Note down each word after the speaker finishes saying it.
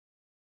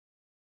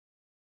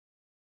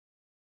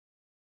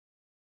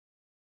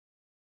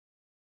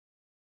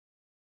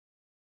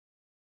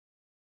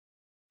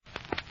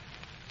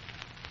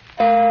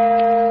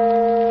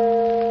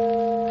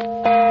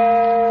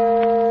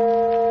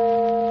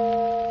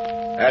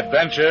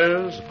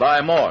Adventures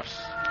by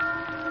Morse.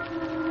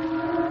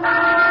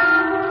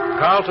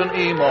 Carlton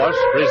E. Morse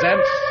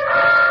presents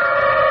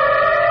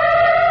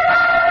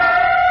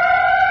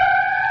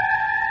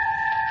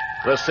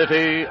The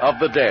City of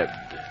the Dead,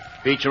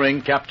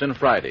 featuring Captain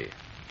Friday.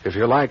 If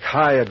you like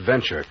high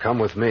adventure, come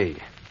with me.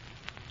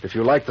 If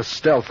you like the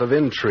stealth of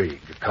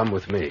intrigue, come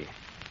with me.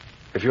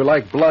 If you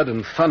like blood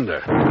and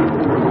thunder,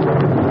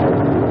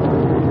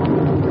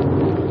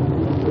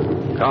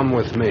 come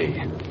with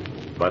me.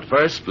 But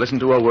first, listen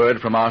to a word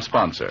from our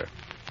sponsor.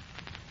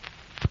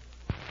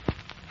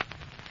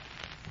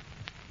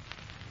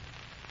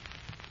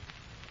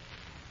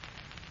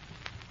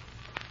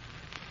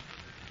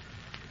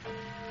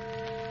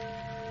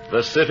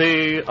 The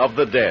City of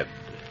the Dead.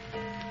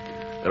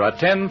 There are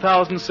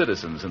 10,000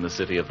 citizens in the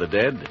City of the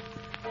Dead,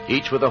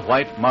 each with a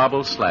white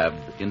marble slab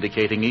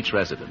indicating each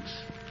residence.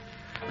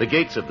 The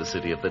gates of the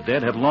City of the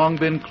Dead have long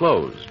been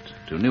closed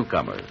to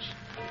newcomers.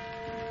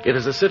 It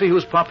is a city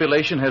whose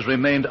population has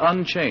remained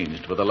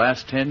unchanged for the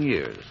last 10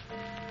 years.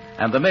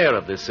 And the mayor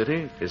of this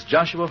city is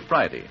Joshua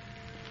Friday.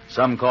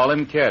 Some call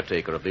him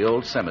caretaker of the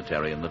old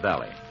cemetery in the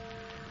valley.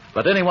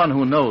 But anyone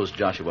who knows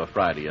Joshua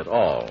Friday at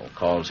all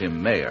calls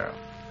him mayor.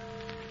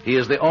 He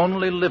is the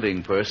only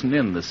living person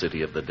in the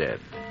City of the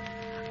Dead.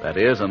 That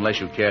is, unless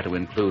you care to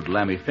include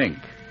Lammy Fink,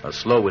 a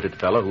slow-witted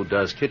fellow who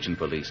does kitchen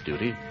police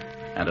duty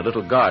and a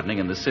little gardening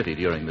in the city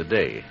during the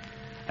day,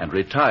 and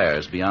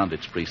retires beyond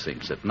its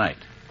precincts at night.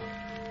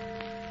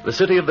 The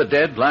City of the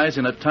Dead lies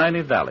in a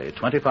tiny valley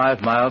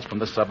 25 miles from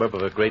the suburb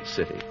of a great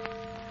city.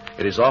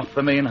 It is off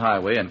the main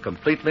highway and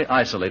completely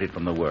isolated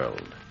from the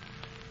world.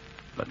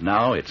 But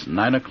now it's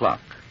 9 o'clock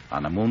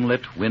on a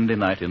moonlit, windy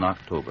night in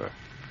October.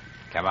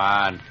 Come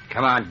on,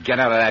 get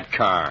out of that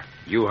car.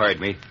 You heard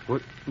me.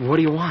 What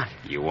do you want?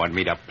 You want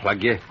me to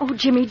plug you? Oh,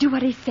 Jimmy, do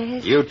what he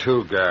says. You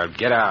too, girl.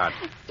 Get out.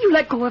 You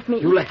let go of me.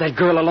 You let that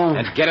girl alone.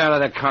 And get out of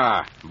the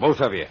car.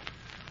 Both of you.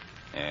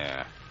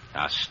 Yeah.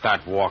 Now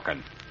start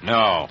walking.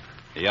 No,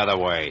 the other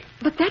way.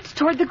 But that's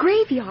toward the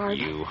graveyard.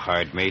 You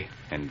heard me.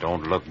 And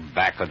don't look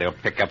back or they'll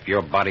pick up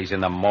your bodies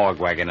in the morgue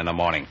wagon in the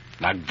morning.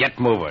 Now get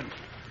moving.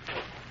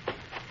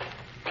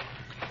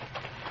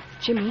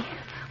 Jimmy,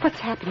 what's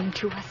happening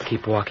to us?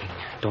 Keep walking.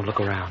 Don't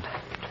look around.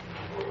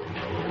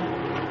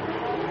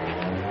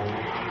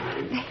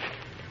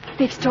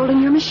 They've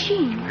stolen your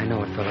machine. I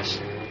know it, Phyllis.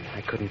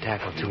 I couldn't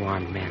tackle two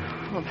armed men.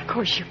 Well, of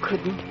course you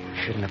couldn't.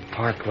 Shouldn't have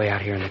parked way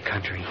out here in the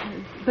country.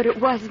 But it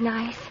was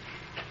nice.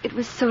 It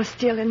was so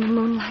still in the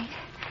moonlight.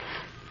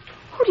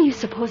 Who do you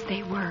suppose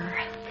they were?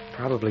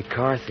 Probably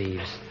car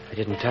thieves. They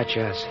didn't touch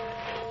us.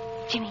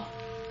 Jimmy.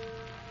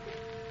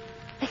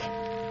 Listen.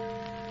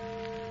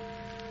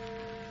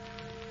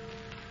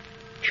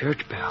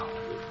 Church bell.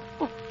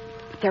 Oh,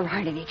 but there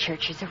aren't any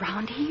churches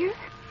around here.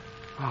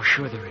 Oh,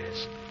 sure there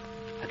is.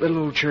 That little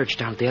old church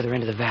down at the other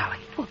end of the valley.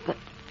 Oh, but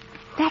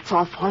that's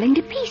all falling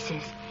to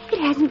pieces. It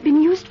hasn't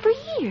been used for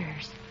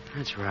years.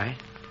 That's right.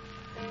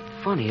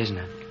 Funny, isn't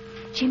it?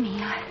 Jimmy,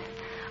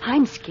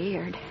 I'm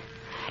scared.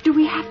 Do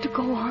we have to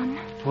go on?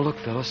 Oh, look,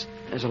 Phyllis.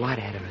 There's a light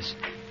ahead of us.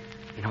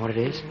 You know what it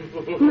is?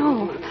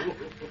 No.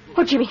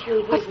 Oh, Jimmy,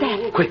 what's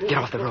that? Quick, get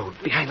off the road.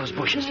 Behind those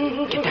bushes.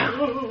 Get down.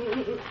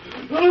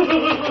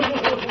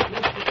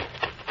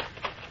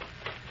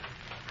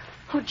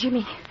 Oh,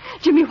 Jimmy.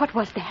 Jimmy, what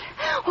was that?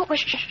 What was...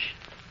 Shh.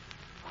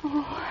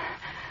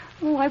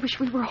 Oh, I wish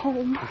we were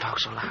home. Don't talk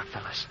so loud,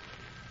 Phyllis.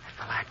 That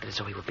fellow acted as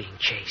though he were being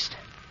chased.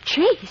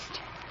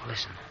 Chased? Oh,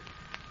 listen.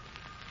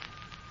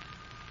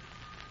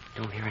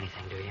 Don't hear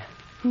anything, do you?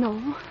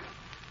 No.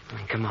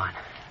 Then come on.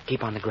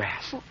 Keep on the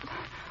grass. Well,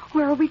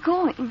 where are we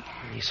going?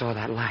 You saw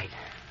that light.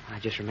 I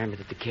just remembered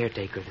that the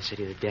caretaker of the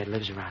City of the Dead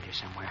lives around here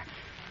somewhere.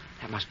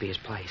 That must be his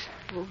place.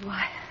 Oh,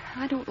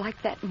 I don't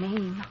like that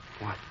name.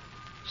 What?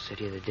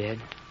 City of the Dead?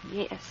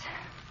 Yes.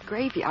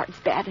 Graveyard's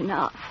bad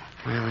enough.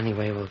 Well,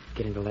 anyway, we'll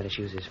get him to let us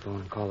use his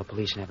phone and call the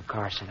police and have a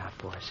car sent out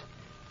for us.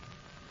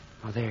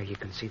 Oh, there, you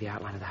can see the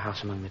outline of the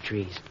house among the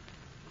trees.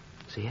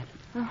 See it?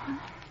 Uh-huh.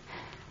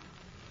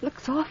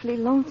 Looks awfully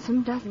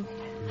lonesome, doesn't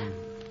it? Mm.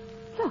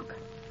 Look.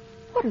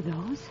 What are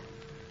those?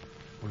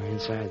 We're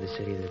inside the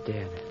City of the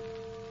Dead.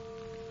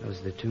 Those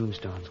are the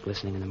tombstones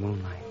glistening in the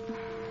moonlight.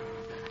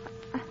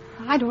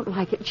 I don't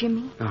like it,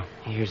 Jimmy. Oh,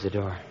 here's the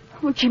door.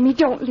 Oh, Jimmy,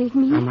 don't leave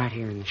me. I'm right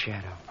here in the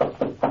shadow.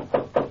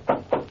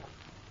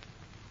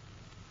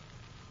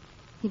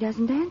 He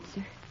doesn't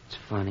answer. It's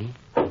funny.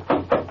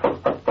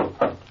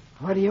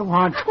 What do you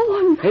want?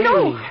 Oh, Hey,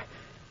 no.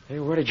 Hey,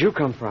 where did you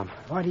come from?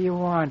 What do you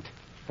want?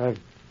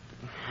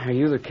 Are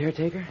you the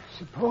caretaker?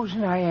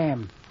 Supposing I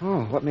am.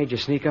 Oh, what made you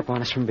sneak up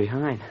on us from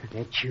behind?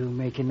 That you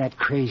making that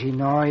crazy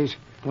noise?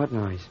 What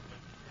noise?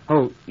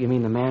 Oh, you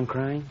mean the man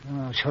crying?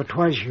 Oh, so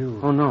 'twas you.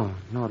 Oh, no,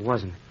 it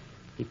wasn't.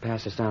 He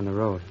passed us down the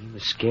road. He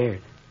was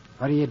scared.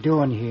 What are you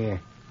doing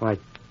here? Why,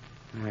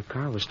 our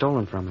car was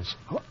stolen from us.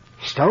 Oh,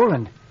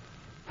 stolen?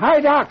 Hi,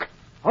 Doc.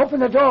 Open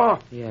the door.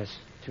 Yes,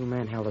 2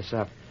 men held us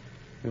up.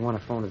 We want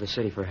to phone to the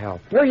city for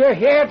help. Do you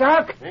hear,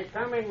 Doc? They're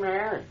coming,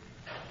 Mayor.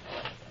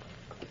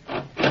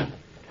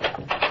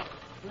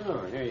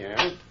 Oh, here you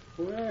are.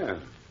 Well,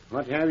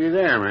 what have you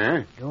there,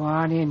 Mayor? Go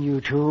on in,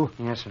 you two.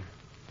 Yes, sir.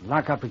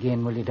 Lock up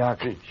again, will you,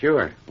 Doc?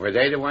 Sure. Were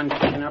they the ones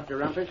picking up the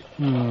rumpus?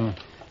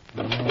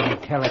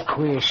 Tell a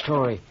queer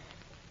story.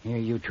 Here,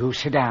 you two,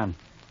 sit down.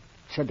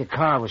 Said the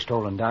car was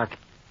stolen, Doc.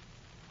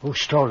 Who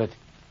stole it?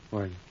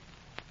 Well,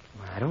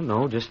 I don't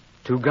know. Just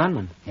two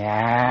gunmen.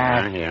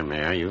 Yeah. Here,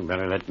 Mayor, you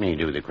better let me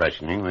do the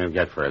questioning. We'll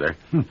get further.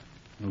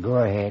 Go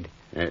ahead.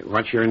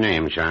 What's your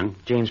name, son?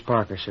 James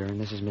Parker, sir,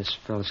 and this is Miss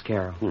Phyllis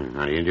Carroll.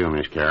 How do you do,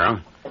 Miss Carroll?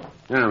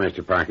 Now,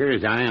 Mr. Parker,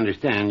 as I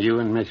understand, you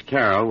and Miss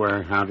Carroll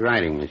were out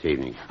riding this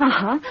evening.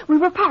 Uh-huh. We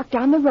were parked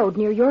down the road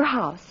near your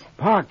house.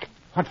 Parked?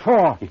 What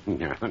for?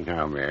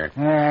 No, Mayor.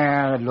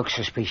 Well, it looks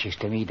suspicious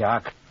to me,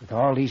 Doc. With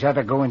all these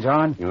other goings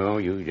on. No,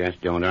 you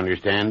just don't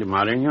understand the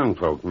modern young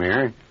folk,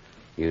 Mayor.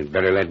 You'd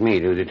better let me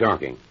do the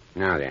talking.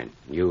 Now then,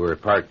 you were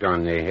parked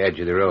on the edge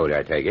of the road,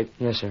 I take it?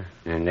 Yes, sir.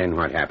 And then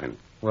what happened?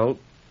 Well,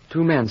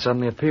 two men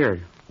suddenly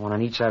appeared, one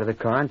on each side of the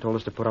car, and told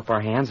us to put up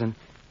our hands and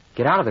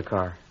get out of the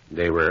car.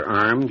 They were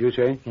armed, you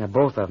say? Yeah,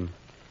 both of them.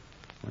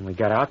 When we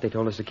got out, they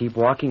told us to keep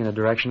walking in the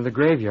direction of the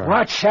graveyard.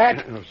 What's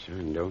that? Oh,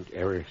 son, don't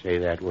ever say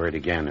that word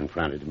again in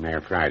front of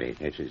Mayor Friday.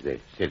 This is the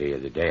city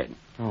of the dead.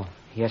 Oh,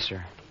 yes,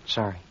 sir.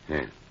 Sorry.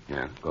 Yeah,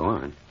 now, go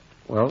on.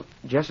 Well,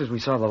 just as we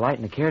saw the light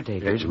in the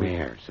caretaker's...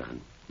 Mayor,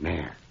 son.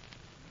 Mayor.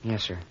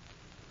 Yes, sir.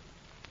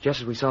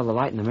 Just as we saw the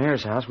light in the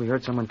mayor's house, we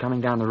heard someone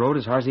coming down the road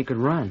as hard as he could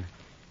run.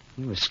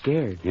 He was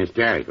scared.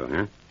 Hysterical,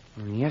 huh?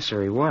 Yes,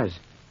 sir, he was.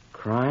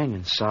 Crying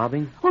and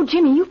sobbing. Oh,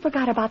 Jimmy, you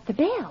forgot about the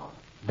bell.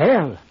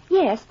 Bell?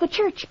 Yes, the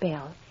church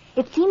bell.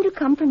 It seemed to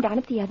come from down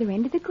at the other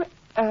end of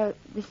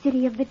the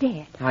city of the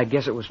dead. I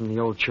guess it was from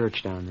the old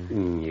church down there.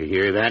 You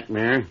hear that,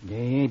 Mayor? There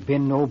ain't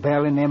been no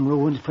bell in them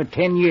ruins for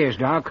 10 years,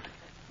 Doc.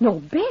 No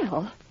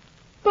bell?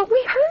 But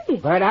we heard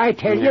it. But I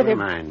tell you Never that...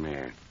 mind,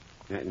 Mayor.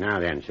 Now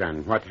then,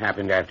 son, what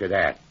happened after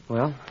that?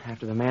 Well,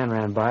 after the man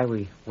ran by,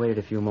 we waited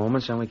a few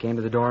moments, and we came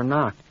to the door and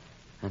knocked.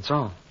 That's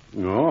all.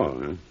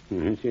 Oh,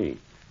 I see.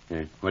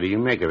 What do you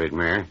make of it,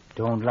 Mayor?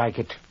 Don't like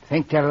it.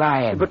 Think they're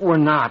lying. But we're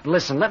not.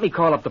 Listen, let me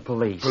call up the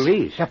police.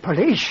 Police? The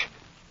police?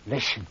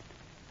 Listen,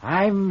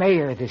 I'm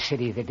mayor of the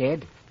city of the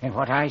dead, and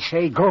what I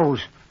say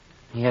goes.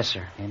 Yes,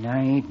 sir. And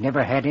I ain't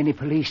never had any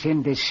police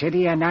in this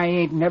city, and I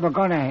ain't never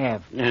gonna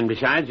have. And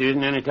besides, there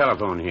isn't any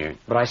telephone here.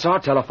 But I saw a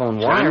telephone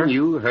wire. Son,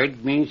 you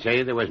heard me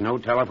say there was no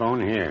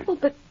telephone here. Oh,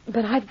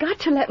 but I've got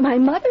to let my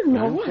mother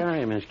know. I'm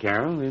sorry, Miss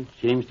Carroll. It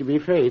seems to be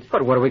fate.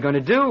 But what are we going to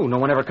do? No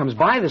one ever comes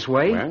by this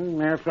way. Well,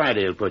 Mayor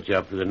Friday will put you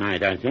up for the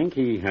night, I think.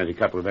 He has a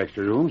couple of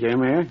extra rooms, eh,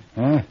 Mayor?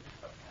 Huh?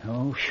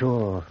 Oh,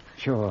 sure.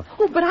 Oh,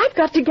 but I've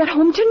got to get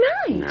home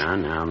tonight.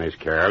 Now, Miss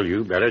Carroll,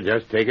 you better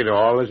just take it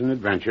all as an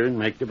adventure and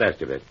make the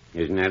best of it.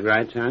 Isn't that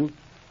right, son?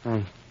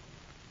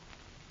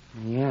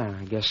 Yeah,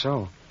 I guess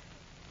so.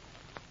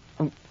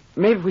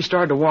 Maybe if we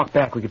started to walk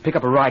back, we could pick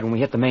up a ride when we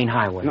hit the main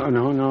highway.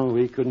 No.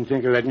 We couldn't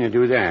think of letting you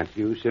do that.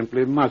 You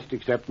simply must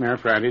accept Mayor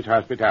Friday's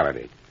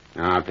hospitality.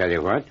 Now, I'll tell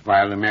you what.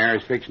 While the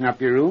mayor's fixing up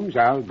your rooms,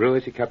 I'll brew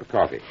us a cup of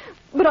coffee.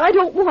 But I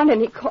don't want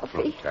any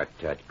coffee. Oh,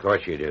 tut. Of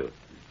course you do.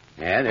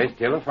 Yeah, there's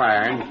still a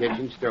fire in the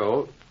kitchen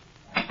stove.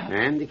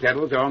 And the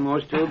kettle's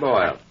almost to a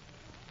boil.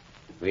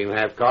 We'll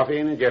have coffee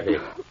in a jiffy.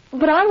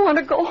 But I want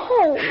to go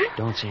home.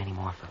 Don't say any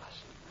more,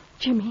 Phyllis.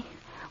 Jimmy,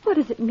 what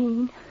does it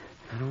mean?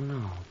 I don't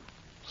know.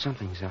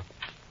 Something's up.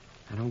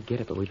 I don't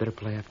get it, but we better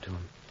play up to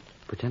him.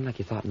 Pretend like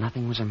you thought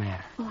nothing was the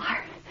matter. Well,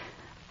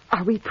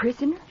 are we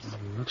prisoners?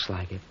 Looks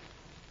like it.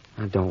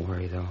 Now, don't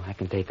worry, though. I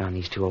can take on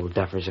these two old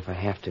duffers if I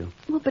have to.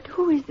 Well, but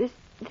who is this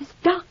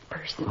Doc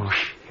person? Oh,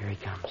 here he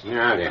comes.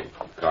 Now then,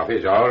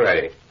 coffee's all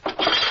ready.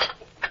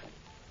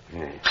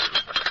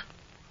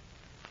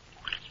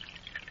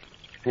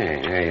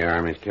 There you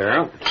are, Miss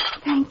Carroll.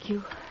 Thank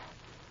you.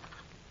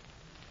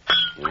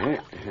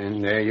 Yeah,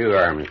 and there you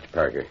are, Mr.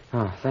 Parker.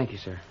 Oh, thank you,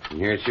 sir. And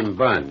here's some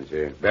buns.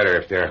 They're better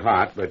if they're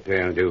hot, but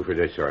they'll do for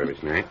this sort of a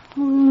snack.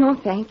 Oh, no,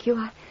 thank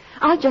you.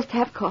 I'll just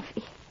have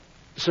coffee.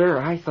 Sir,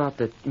 I thought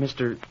that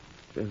Mr.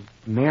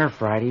 Mayor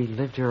Friday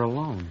lived here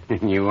alone.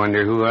 You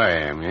wonder who I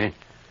am, eh?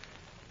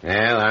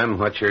 Well, I'm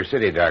what your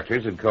city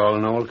doctors would call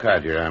an old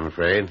codger, I'm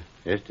afraid.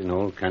 Just an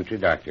old country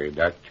doctor.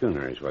 Doc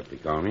Tuner is what they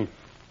call me.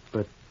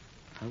 But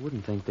I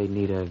wouldn't think they'd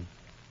need a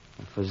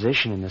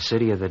physician in the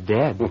city of the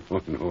dead.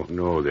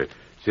 No. The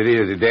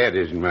city of the dead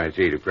isn't my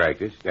seat of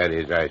practice. That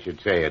is, I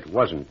should say it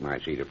wasn't my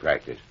seat of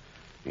practice.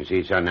 You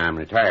see, son, I'm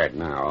retired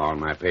now. All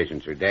my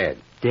patients are dead.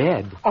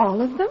 Dead?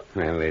 All of them?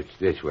 Well, it's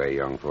this way,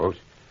 young folks.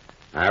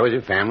 I was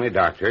a family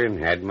doctor and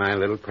had my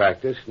little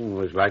practice and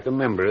was like a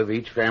member of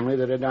each family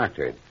that I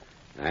doctored.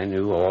 I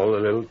knew all the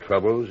little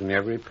troubles and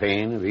every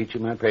pain of each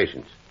of my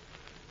patients.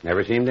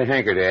 Never seemed to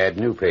hanker to add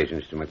new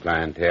patients to my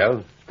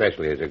clientele,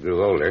 especially as I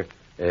grew older.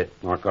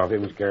 More coffee,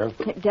 Miss Carroll?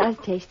 It does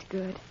taste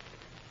good.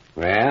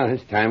 Well,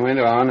 as time went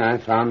on, I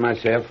found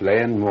myself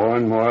laying more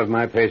and more of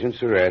my patients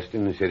to rest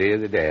in the city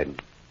of the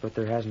dead. But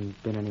there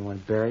hasn't been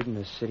anyone buried in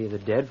the city of the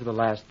dead for the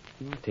last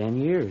 10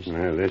 years.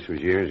 Well, this was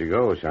years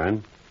ago,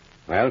 son.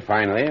 Well,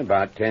 finally,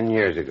 about 10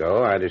 years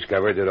ago, I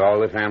discovered that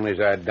all the families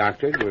I'd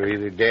doctored were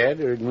either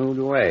dead or had moved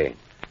away.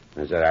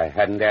 As that I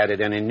hadn't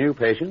added any new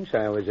patients,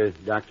 I was a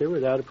doctor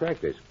without a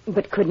practice.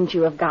 But couldn't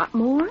you have got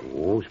more?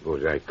 Oh,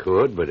 suppose I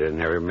could, but I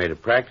never made a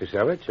practice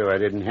of it, so I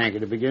didn't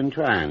hanker to begin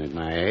trying at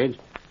my age.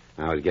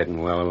 I was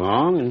getting well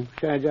along, and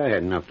besides, I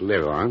had enough to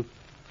live on.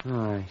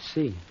 Oh, I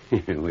see.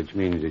 Which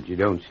means that you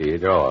don't see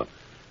it all.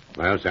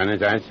 Well, son,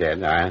 as I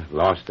said, I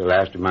lost the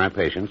last of my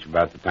patients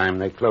about the time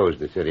they closed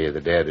the City of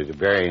the Dead as a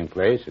burying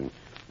place and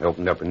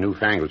opened up a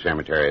newfangled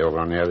cemetery over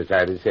on the other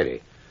side of the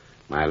city.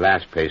 My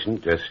last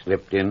patient just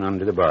slipped in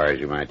under the bars,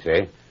 you might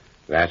say.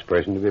 Last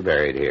person to be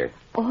buried here.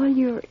 All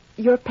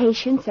your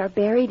patients are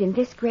buried in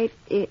this great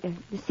the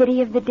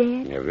City of the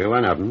Dead? Every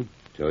one of them.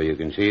 So you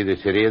can see the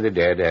City of the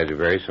Dead has a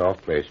very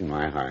soft place in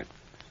my heart.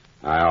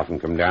 I often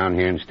come down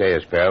here and stay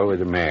a spell with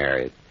the mayor.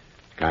 It's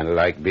kind of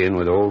like being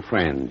with old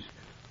friends.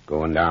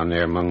 Going down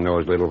there among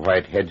those little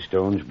white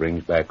headstones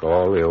brings back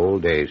all the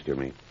old days to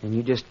me. And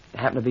you just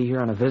happen to be here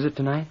on a visit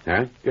tonight?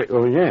 Huh?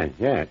 Oh,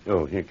 yeah.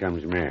 Oh, here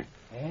comes the mayor.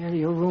 Well,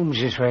 your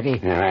room's is ready.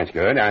 Yeah, that's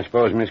good. I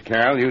suppose, Miss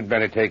Carroll, you'd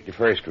better take the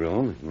first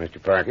room.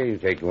 Mr. Parker, you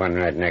take the one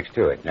right next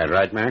to it. That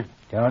right, Mayor?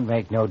 Don't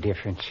make no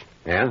difference.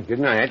 Yeah, good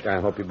night.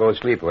 I hope you both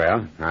sleep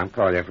well. I'll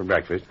call you for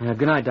breakfast.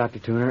 Good night, Dr.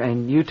 Tuner.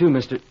 And you too,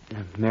 Mr.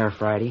 Mayor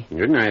Friday.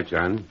 Good night,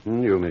 son.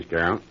 And you, Miss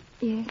Carroll.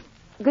 Yes.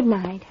 Good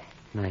night.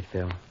 Night,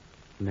 Phil.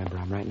 Remember,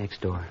 I'm right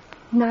next door.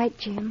 Night,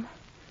 Jim.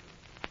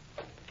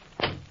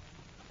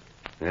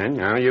 And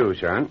now you,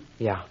 son.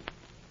 Yeah.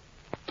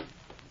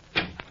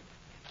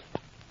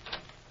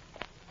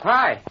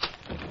 Hi.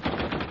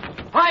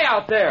 Hi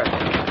out there.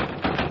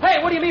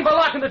 Hey, what do you mean by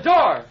locking the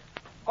door?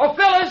 Oh,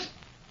 Phyllis!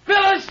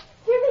 Phyllis!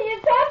 Jimmy,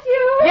 is that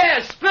you?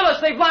 Yes,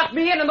 Phyllis, they've locked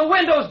me in and the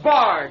window's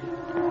barred.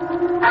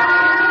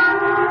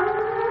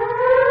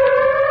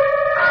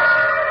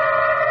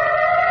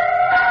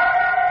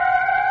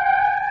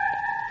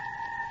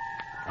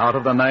 Out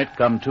of the night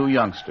come two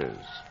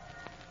youngsters.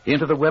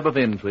 Into the web of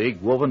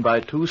intrigue woven by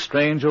two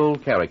strange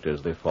old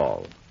characters they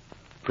fall.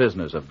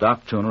 Prisoners of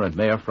Doc Tuner and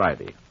Mayor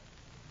Friday.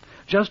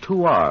 Just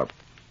who are?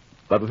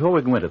 But before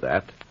we go into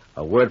that,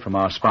 a word from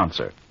our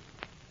sponsor.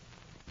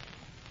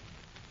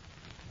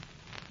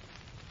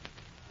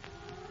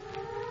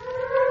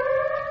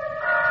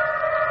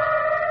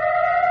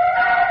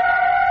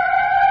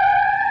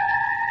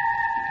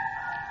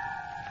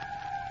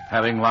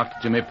 Having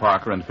locked Jimmy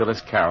Parker and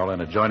Phyllis Carroll in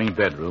adjoining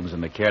bedrooms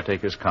in the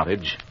caretaker's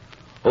cottage,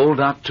 old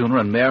Doc Tuner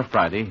and Mayor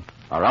Friday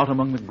are out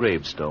among the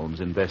gravestones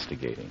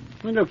investigating.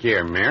 Well, look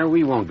here, Mayor.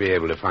 We won't be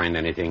able to find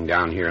anything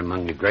down here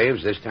among the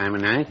graves this time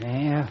of night.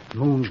 Yeah,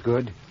 moon's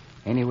good.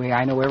 Anyway,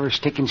 I know every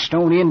stick and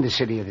stone in the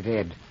City of the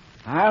Dead.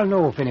 I'll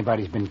know if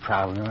anybody's been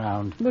prowling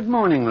around. But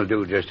morning will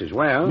do just as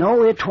well.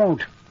 No, it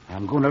won't.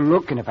 I'm going to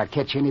look, and if I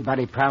catch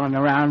anybody prowling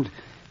around,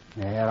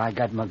 well, I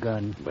got my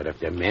gun. But if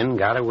the men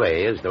got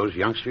away, as those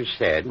youngsters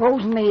said...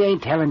 Supposing they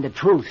ain't telling the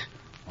truth.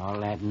 All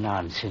that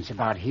nonsense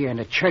about hearing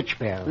a church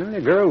bell. Well,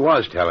 the girl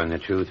was telling the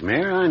truth,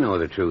 Mayor. I know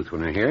the truth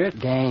when I hear it.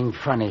 Dang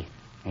funny.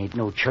 Ain't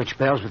no church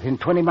bells within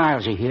 20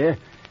 miles of here.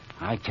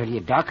 I tell you,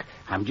 Doc,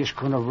 I'm just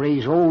going to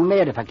raise old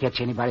Ned if I catch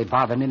anybody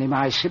bothering any of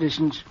my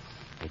citizens.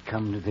 They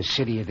come to the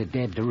City of the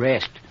Dead to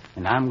rest,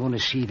 and I'm going to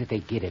see that they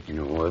get it.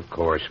 No, of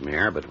course,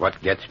 Mayor, but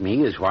what gets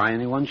me is why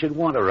anyone should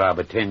want to rob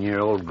a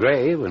 10-year-old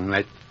grave and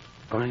let...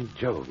 By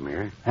Jove,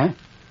 Mayor. Huh?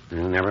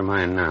 Well, never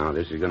mind now.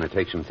 This is going to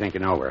take some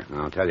thinking over.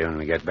 I'll tell you when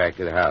we get back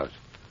to the house.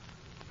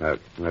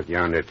 Look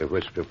yonder at the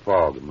wisp of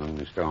fog among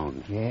the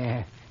stones.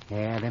 Yeah,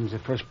 them's the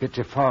first bits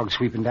of fog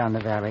sweeping down the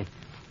valley.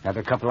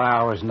 Another couple of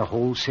hours and the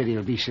whole city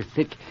will be so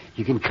thick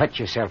you can cut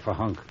yourself a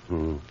hunk.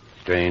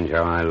 Strange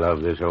how I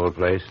love this old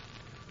place.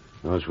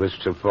 Those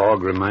wisps of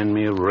fog remind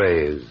me of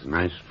rays,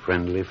 nice,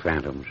 friendly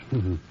phantoms.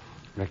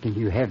 Reckon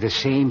you have the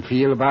same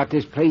feel about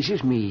this place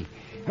as me.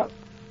 Oh,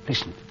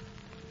 listen.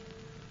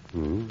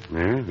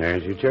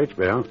 There's your church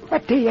bell.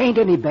 But there ain't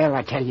any bell,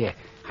 I tell you.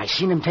 I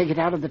seen them take it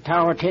out of the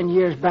tower 10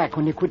 years back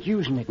when they quit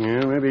using it.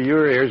 Yeah, maybe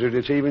your ears are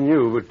deceiving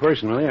you, but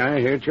personally, I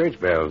hear church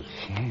bells.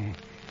 Yeah,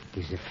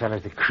 gives the fella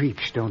the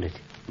creeps, don't it?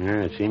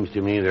 Yeah, it seems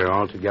to me there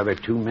are altogether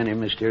too many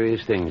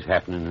mysterious things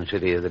happening in the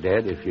City of the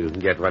Dead, if you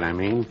get what I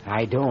mean.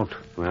 I don't.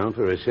 Well,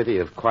 for a city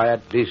of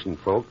quiet, decent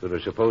folk that are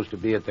supposed to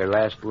be at their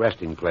last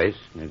resting place,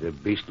 there's a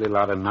beastly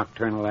lot of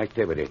nocturnal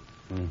activity.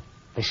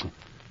 Listen.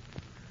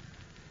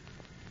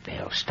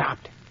 Bell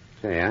stopped.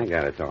 Say, I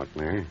got a thought,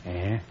 Mayor.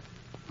 Yeah?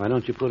 Why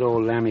don't you put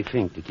old Lammy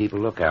Fink to keep a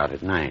lookout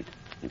at night?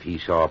 If he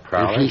saw a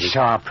prowler... If he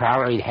saw a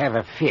prowler, he'd have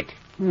a fit.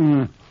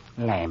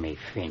 Lammy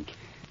Fink.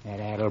 That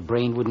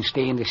addle-brain wouldn't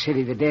stay in the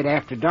City of the Dead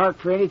after dark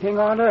for anything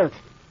on earth.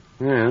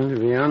 Well, to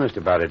be honest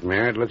about it,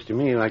 Mayor, it looks to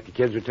me like the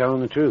kids are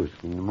telling the truth.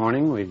 In the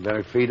morning, we'd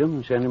better feed them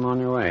and send them on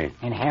their way.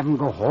 And have them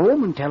go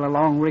home and tell a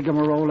long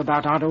rigmarole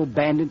about auto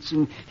bandits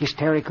and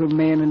hysterical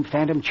men and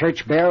phantom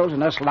church bells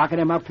and us locking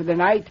them up for the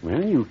night?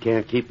 Well, you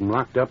can't keep them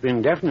locked up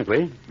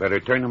indefinitely. Better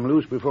turn them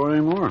loose before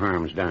any more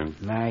harm's done.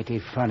 Mighty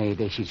funny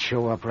they should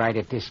show up right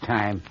at this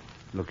time.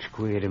 Looks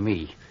queer to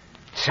me.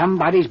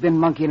 Somebody's been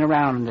monkeying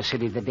around in the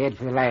City of the Dead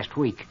for the last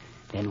week.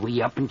 Then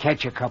we up and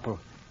catch a couple.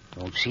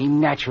 Don't seem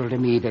natural to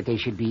me that they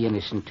should be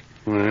innocent.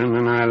 Well, and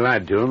then I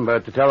lied to him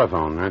about the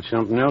telephone. That's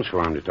something else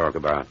for him to talk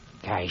about.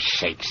 Guy's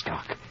sakes,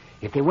 Doc.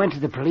 If they went to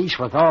the police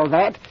with all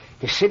that,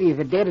 the city of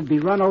the dead would be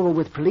run over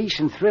with police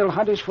and thrill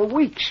hunters for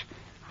weeks.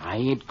 I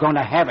ain't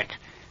gonna have it.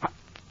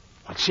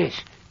 What's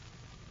this?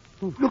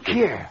 Look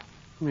here.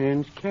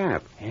 Man's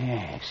cap.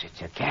 Yes,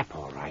 it's a cap,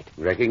 all right.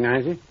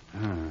 Recognize it?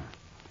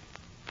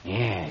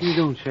 Yes. You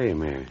don't say,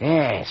 Mayor.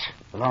 Yes,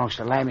 belongs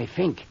to Lammy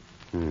Fink.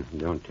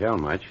 Don't tell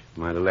much.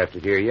 Might have left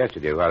it here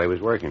yesterday while he was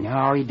working.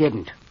 No, he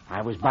didn't.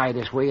 I was by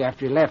this way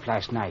after he left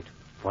last night.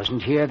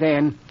 Wasn't here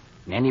then.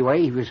 And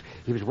anyway, he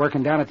was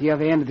working down at the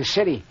other end of the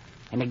city.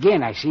 And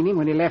again, I seen him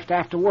when he left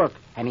after work,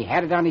 and he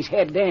had it on his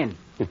head then.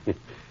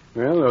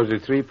 Well, those are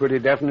three pretty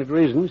definite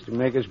reasons to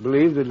make us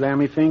believe that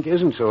Lammy Fink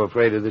isn't so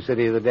afraid of the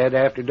city of the dead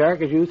after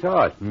dark as you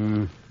thought.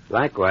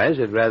 Likewise,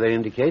 it rather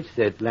indicates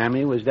that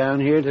Lammy was down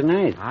here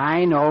tonight.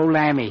 I know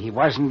Lammy. He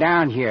wasn't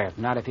down here.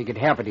 Not if he could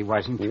help it, he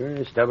wasn't. You're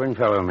a stubborn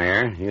fellow,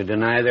 Mayor. You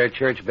deny their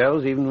church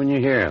bells even when you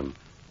hear them.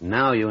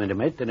 Now you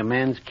intimate that a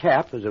man's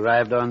cap has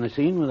arrived on the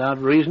scene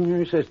without reason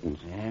or assistance.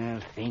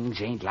 Well,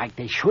 things ain't like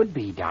they should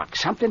be, Doc.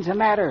 Something's the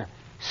matter.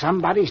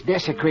 Somebody's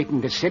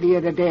desecrating the city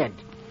of the dead.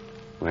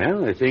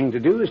 Well, the thing to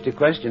do is to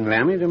question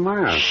Lammy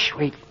tomorrow. Shh,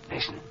 wait,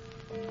 listen.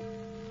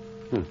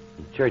 The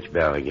church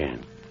bell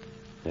again.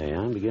 Say,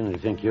 I'm beginning to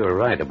think you're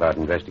right about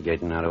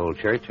investigating that old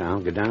church. I'll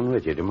go down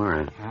with you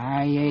tomorrow.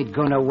 I ain't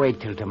gonna wait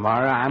till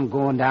tomorrow. I'm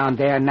going down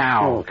there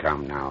now. Oh,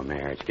 come now,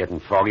 Mayor. It's getting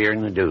foggier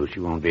than the deuce.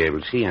 You won't be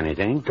able to see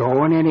anything.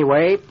 Going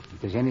anyway.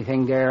 If there's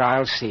anything there,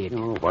 I'll see it.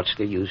 Oh, what's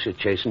the use of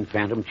chasing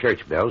phantom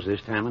church bells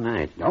this time of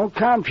night? Don't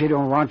come if you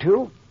don't want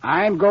to.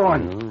 I'm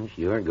going. Well, if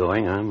you're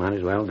going, I might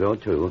as well go,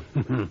 too.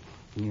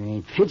 You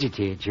ain't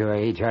fidgety at your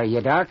age, are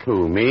you, Doc?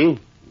 Who, me?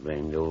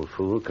 Blamed old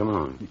fool. Come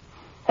on.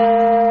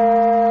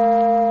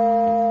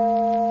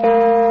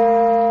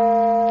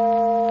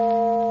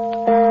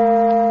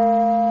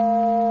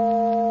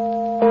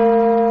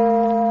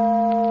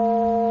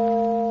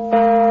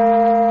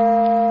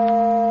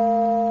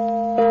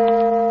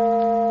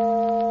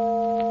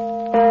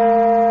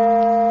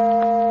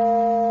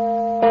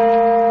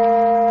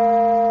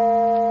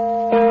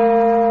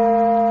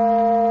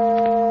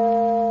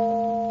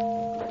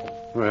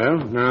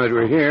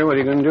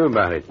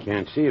 About it.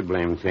 Can't see a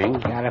blame thing.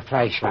 Got a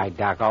flashlight,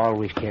 Doc.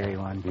 Always carry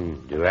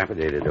one.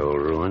 Dilapidated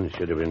old ruin.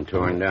 Should have been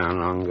torn down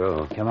long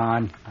ago. Come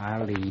on.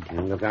 I'll lead.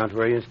 And look out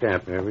where you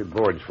step. Every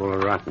board's full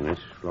of rottenness.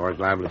 Floor's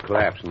liable to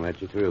collapse and let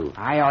you through.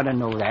 I ought to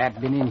know that.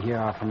 Been in here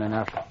often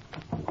enough.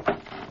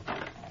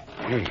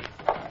 Hey,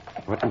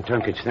 what in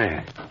tunket's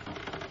that?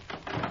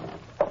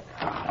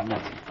 Oh,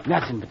 nothing.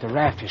 Nothing but the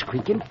rafters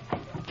creaking.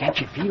 Can't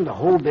you feel the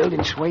whole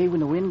building sway when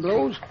the wind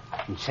blows?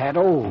 It's that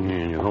old. Yeah,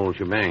 and the whole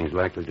shebang's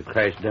likely to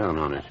crash down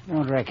on us.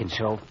 Don't reckon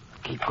so.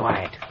 Keep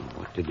quiet.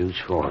 What the deuce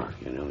for?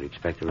 You don't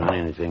expect to run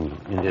into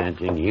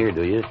anything here,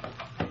 do you?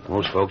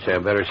 Most folks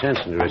have better sense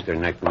than to risk their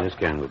neck in this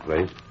kind of a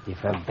place.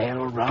 If a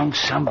bell rung,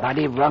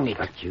 somebody rung it.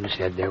 But you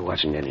said there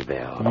wasn't any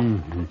bell.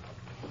 Mm-hmm.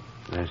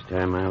 Last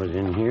time I was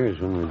in here is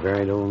when we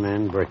buried old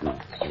man Burton.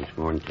 It's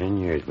more than 10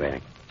 years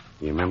back.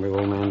 You remember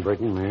old man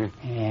Burton, Mayor?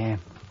 Yeah.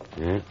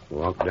 Yeah,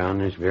 walked down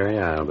this very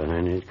aisle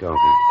behind his coffin.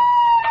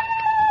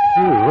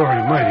 Oh,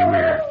 Lordy mighty,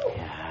 Mayor.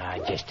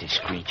 Just a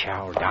screech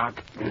owl,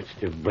 Doc. That's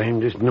the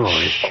blamedest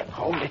noise. Shh,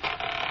 hold it.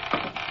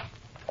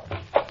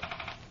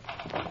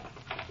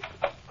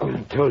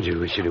 I told you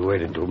we should have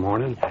waited till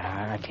morning.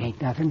 It ain't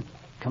nothing.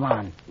 Come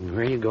on. Where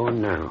are you going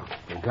now?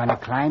 We're gonna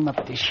climb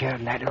up this here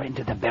ladder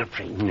into the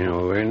belfry.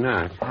 No, we're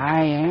not.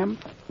 I am.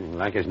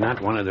 Like as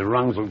not, one of the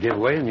rungs will give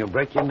way and you'll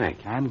break your neck.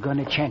 I'm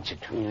gonna chance it.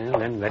 Yeah,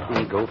 then let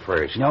me go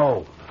first.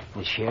 No.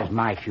 This here's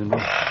my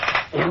funeral.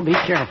 You be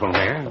careful,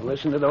 Mayor.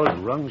 Listen to those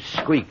rungs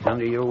squeak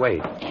under your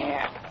weight.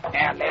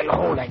 Yeah, they'll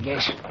hold, I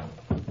guess.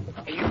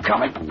 Are you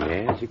coming?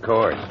 Yes, of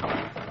course.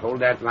 Hold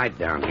that light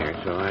down here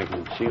so I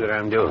can see what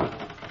I'm doing.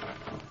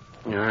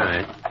 All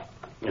right.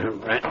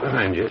 I'm right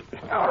behind you.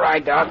 All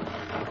right, Doc.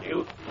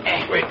 You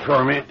wait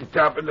for me at the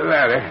top of the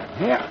ladder.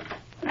 Yeah.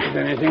 If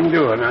there's anything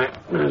doing, I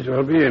might as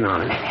well be in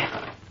on it.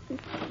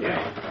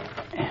 Yeah.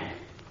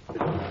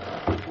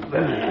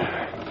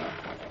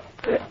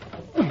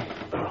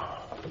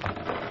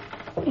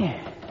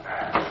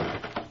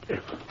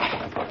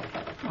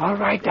 All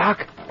right,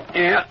 Doc.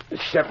 Yeah,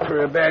 except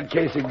for a bad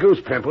case of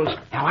goose pimples.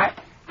 Now,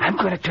 I'm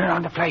going to turn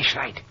on the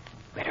flashlight.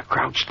 Better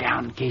crouch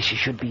down in case there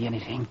should be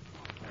anything.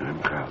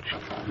 I'm crouched.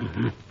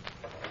 Mm-hmm.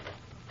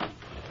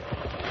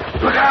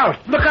 Look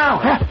out! Look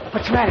out! Huh?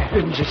 What's the matter?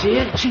 Didn't you see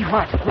it? See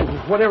what?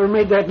 Whatever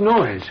made that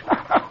noise?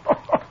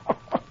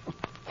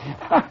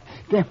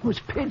 Them was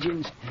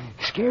pigeons.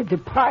 Scared the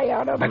pie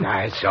out of them. But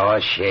I saw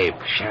a shape,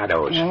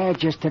 shadows. Yeah,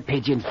 just a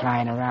pigeon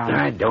flying around.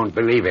 I don't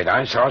believe it.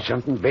 I saw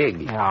something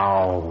big.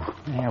 Oh.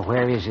 Yeah,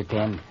 where is it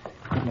then?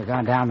 Couldn't have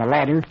gone down the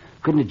ladder.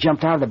 Couldn't have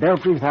jumped out of the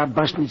belfry without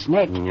busting its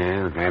neck.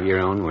 Yeah, have your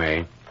own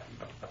way.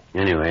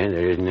 Anyway,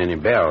 there isn't any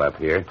bell up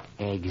here.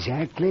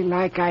 Exactly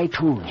like I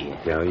told you.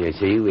 So, you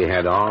see, we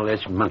had all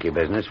this monkey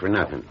business for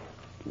nothing.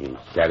 You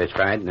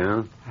satisfied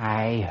now?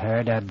 I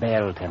heard a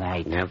bell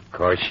tonight. Of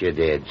course you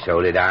did.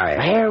 So did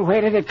I.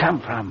 Where did it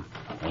come from?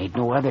 Ain't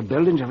no other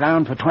buildings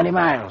around for 20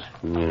 miles.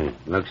 Yeah,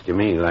 looks to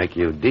me like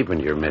you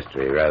deepened your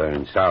mystery rather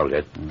than solved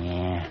it.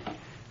 Yeah.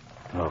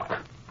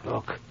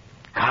 Look.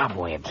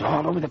 Cobwebs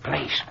all over the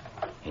place.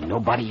 Ain't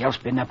nobody else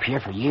been up here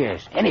for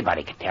years.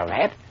 Anybody could tell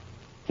that.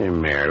 Hey,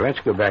 Mayor, let's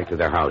go back to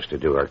the house to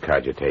do our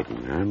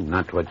cogitating. I'm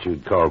not what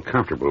you'd call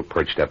comfortable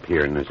perched up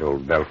here in this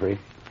old belfry.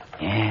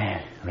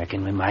 Yeah,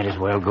 reckon we might as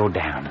well go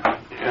down.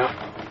 Yeah.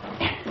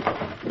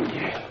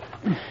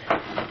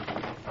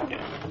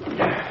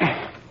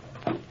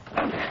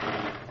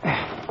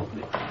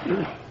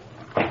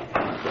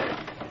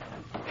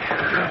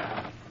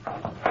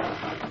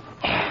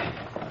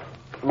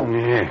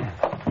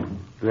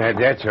 Glad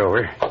that's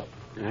over.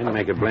 I'd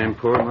make a blamed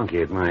poor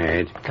monkey at my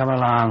age. Come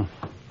along.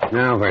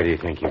 Now, where do you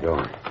think you're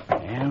going?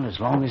 Well, as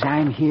long as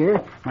I'm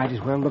here, might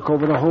as well look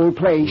over the whole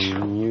place.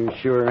 You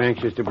sure are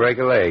anxious to break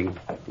a leg.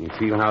 You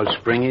feel how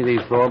springy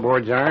these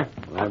floorboards are?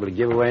 Liable to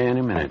give away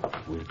any minute.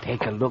 We'll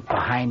take a look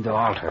behind the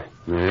altar.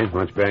 Yes,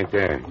 what's back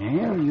there?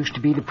 Well, it used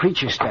to be the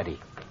preacher's study.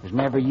 It was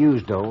never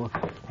used, though,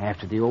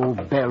 after the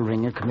old bell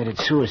ringer committed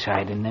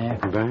suicide in there.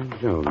 By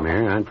Jove,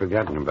 Mayor, I'd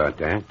forgotten about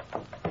that.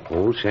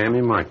 Old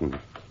Sammy Martin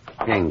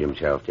hanged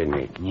himself, didn't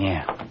he?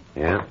 Yeah.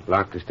 Yeah,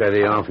 locked the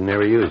study off and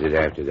never used it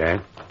after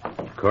that.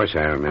 Of course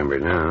I remember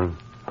now.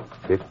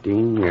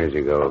 15 years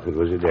ago, if it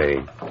was a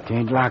day. It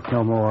ain't locked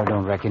no more,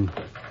 don't reckon.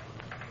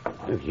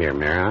 Look here,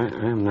 Mayor,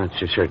 I'm not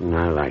so certain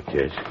I like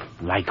this.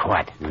 Like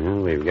what?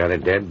 Well, we've got a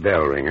dead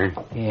bell ringer.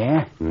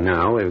 Yeah?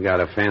 Now we've got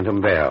a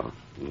phantom bell.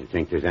 You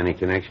think there's any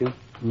connection?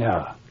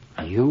 No.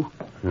 You?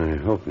 I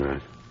hope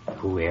not.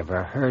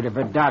 Whoever heard of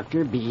a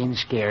doctor being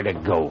scared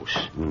of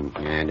ghosts?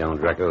 I don't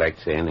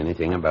recollect saying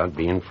anything about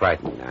being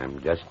frightened. I'm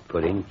just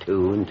putting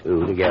two and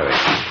two together.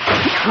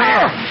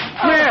 Mayor!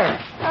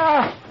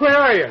 Where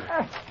are you?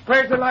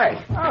 Where's the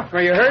light?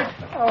 Are you hurt?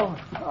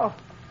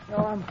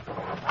 No,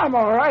 I'm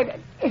all right.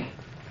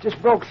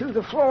 Just broke through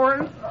the floor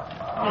and...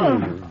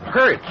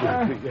 Hurt?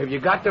 Have you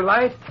got the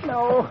light?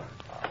 No,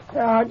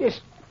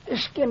 just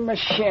skin my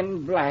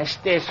shin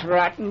blast this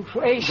rotten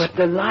place. But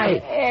the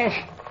light...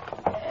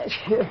 Yes,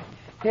 here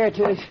it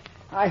is.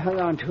 I hung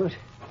on to it.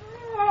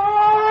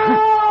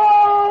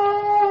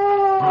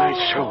 My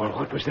soul,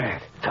 what was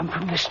that? Come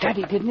from the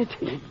study, didn't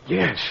it?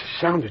 Yes,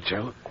 sounded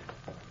so.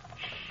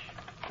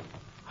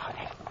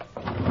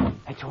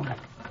 Oh,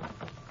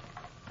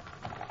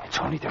 that's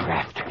only the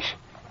rafters.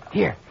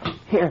 Here,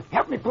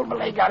 help me pull my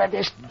leg out of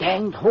this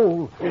danged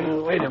hole.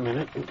 Wait a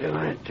minute until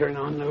I turn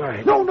on the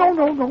light. No,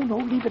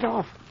 leave it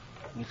off.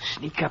 We'll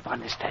sneak up on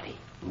the study.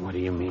 What do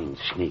you mean,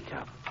 sneak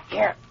up?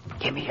 Here,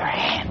 give me your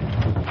hand.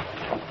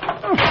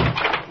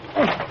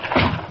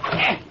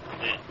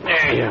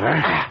 There you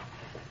are.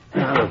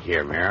 Now, look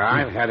here, Mayor.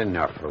 I've had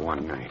enough for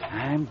one night.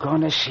 I'm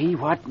going to see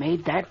what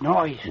made that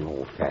noise.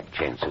 No fat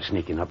chance of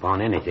sneaking up on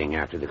anything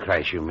after the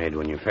crash you made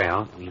when you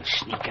fell. We'll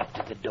sneak up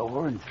to the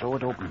door and throw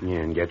it open. Yeah,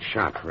 and get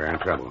shot for our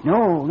trouble.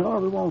 No,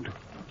 we won't.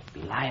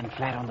 Be lying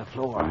flat on the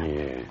floor.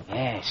 Yeah.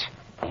 Yes.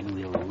 Then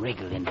we'll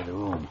wriggle into the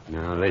room.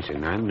 Now,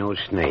 listen, I'm no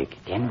snake.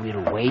 Then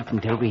we'll wait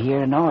until we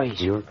hear a noise.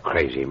 You're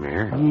crazy,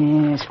 Mayor.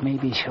 Yes,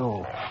 maybe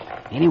so.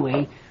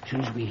 Anyway, as soon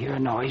as we hear a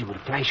noise, we'll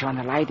flash on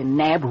the light and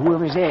nab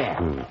whoever's there.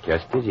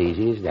 Just as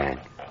easy as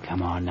that.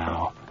 Come on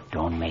now.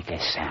 Don't make a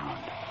sound.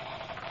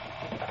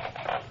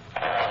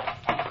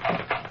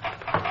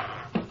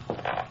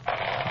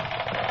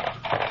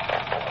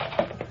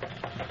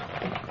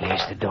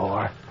 Here's the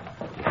door.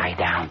 Lie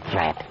down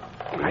flat.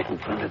 Right in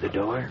front of the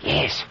door?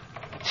 Yes.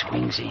 It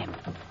swings in.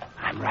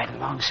 I'm right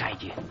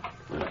alongside you.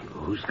 Well,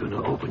 who's going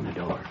to open the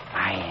door?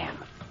 I am.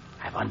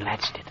 I've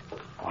unlatched it.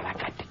 All I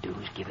got to do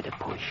is give it a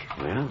push.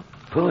 Well,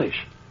 push.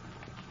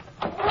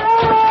 What?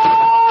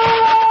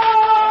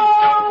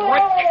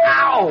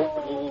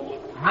 Ow!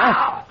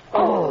 Ow!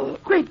 Oh,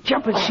 great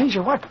jumping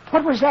Caesar. What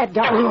was that,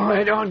 Doc? Oh,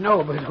 I don't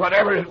know, but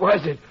whatever it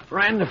was, it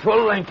ran the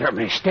full length of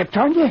me. Stepped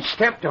on you?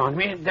 Stepped on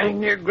me and dang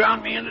near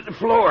ground me into the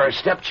floor.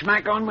 Stepped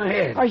smack on my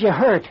head. Are you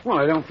hurt? Well,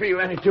 I don't feel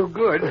any too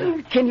good.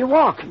 Can you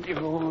walk?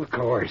 Oh, of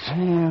course.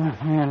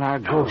 Well, our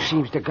ghost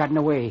seems to have gotten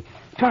away.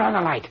 Turn on the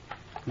light.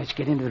 Let's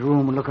get into the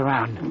room and look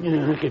around.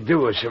 Yeah, I could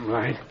do with some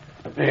light.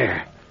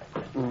 There.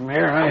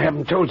 Mayor, I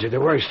haven't told you the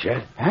worst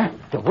yet. Huh?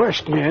 The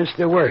worst? Yes,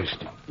 the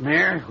worst.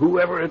 Mayor,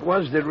 whoever it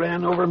was that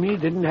ran over me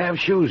didn't have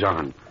shoes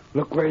on.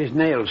 Look where his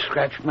nails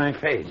scratched my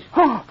face.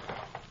 Oh!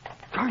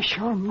 Gosh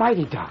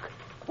almighty, Doc.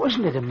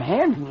 Wasn't it a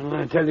man?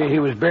 Well, I tell you, he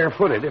was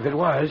barefooted if it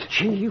was.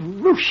 Gee,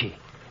 Lucy.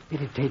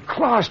 It'd take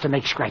claws to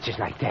make scratches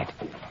like that.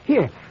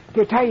 Here,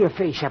 tie your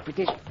face up with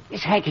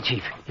this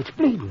handkerchief. It's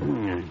bleeding.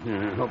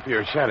 I hope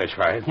you're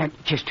satisfied. Now,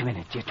 just a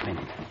minute.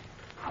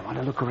 I want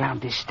to look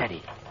around this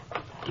study.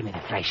 Give me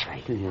the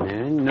flashlight.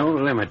 No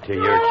limit to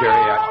your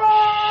curiosity.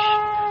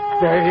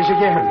 There it is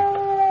again.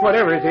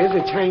 Whatever it is,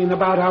 it's hanging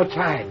about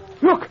outside.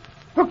 Look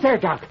there,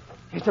 Doc.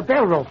 It's the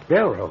bell rope.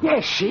 Bell rope?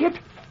 Yes, see it?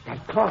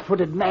 That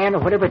claw-footed man, or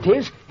whatever it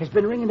is, has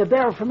been ringing the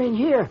bell from in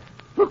here.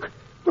 Look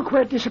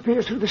where it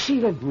disappears through the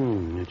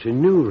ceiling. It's a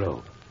new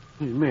rope.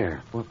 Hey,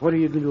 Mayor, what are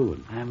you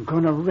doing? I'm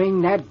going to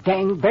ring that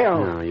dang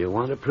bell. Now, you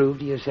want to prove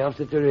to yourself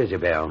that there is a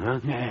bell, huh?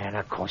 And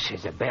of course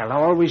there's a bell. I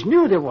always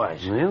knew there was.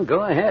 Well,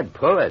 go ahead.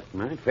 Pull it.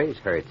 My face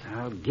hurts.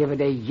 I'll give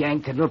it a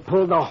yank that'll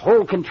pull the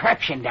whole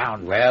contraption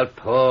down. Well,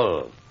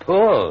 pull.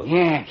 Pull.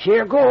 Yeah,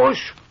 here goes.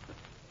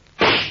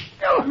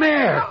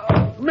 Mayor!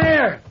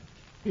 Mayor!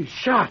 He's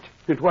shot.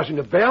 It wasn't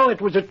a bell. It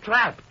was a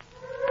trap.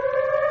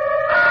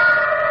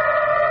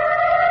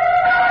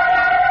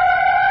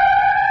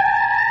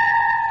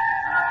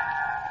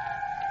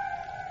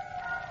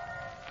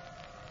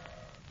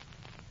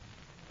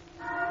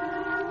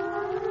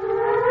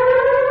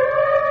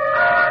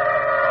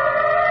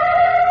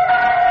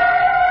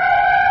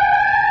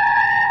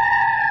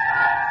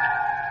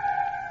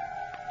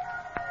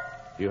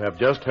 You have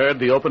just heard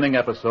the opening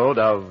episode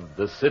of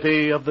The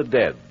City of the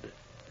Dead,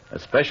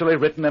 especially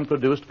written and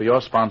produced for your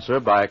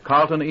sponsor by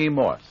Carlton E.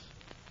 Morse.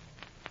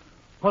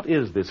 What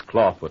is this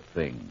clawfoot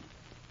thing?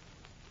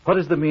 What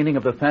is the meaning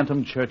of the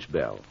phantom church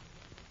bell?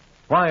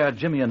 Why are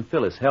Jimmy and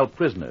Phyllis held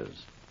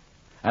prisoners?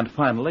 And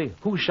finally,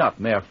 who shot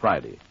Mayor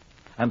Friday?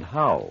 And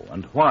how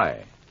and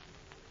why?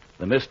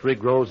 The mystery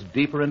grows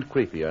deeper and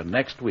creepier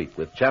next week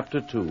with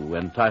Chapter 2,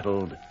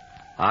 entitled,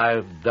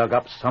 I've Dug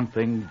Up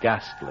Something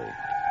Ghastly.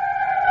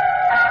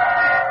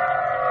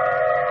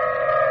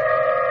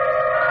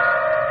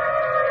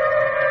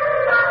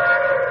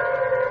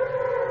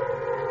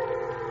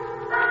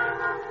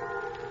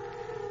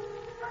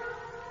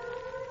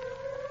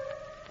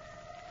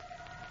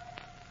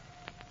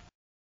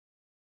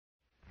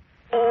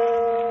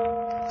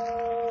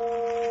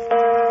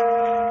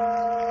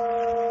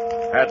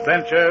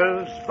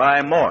 Adventures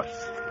by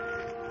Morse.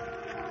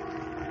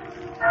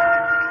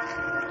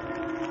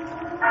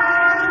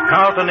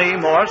 Carlton E.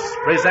 Morse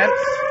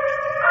presents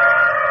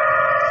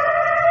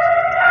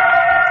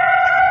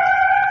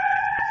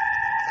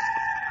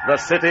The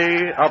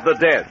City of the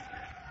Dead,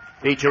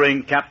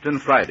 featuring Captain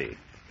Friday.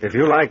 If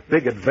you like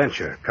big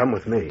adventure, come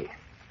with me.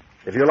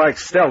 If you like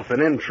stealth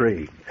and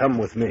intrigue, come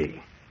with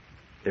me.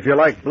 If you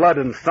like blood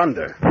and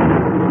thunder,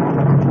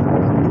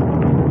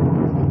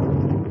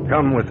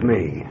 come with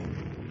me.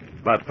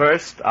 But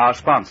first, our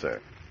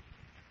sponsor.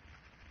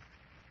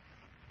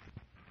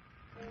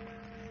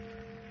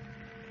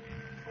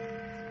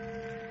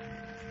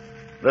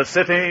 The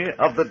City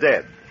of the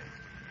Dead.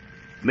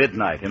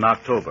 Midnight in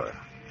October.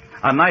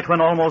 A night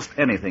when almost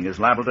anything is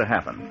liable to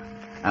happen,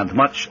 and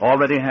much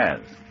already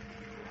has.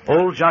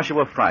 Old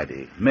Joshua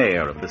Friday,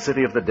 mayor of the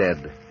City of the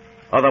Dead,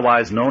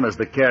 otherwise known as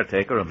the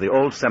caretaker of the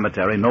old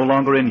cemetery no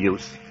longer in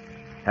use,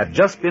 had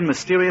just been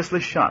mysteriously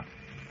shot.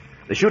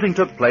 The shooting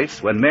took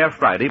place when Mayor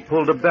Friday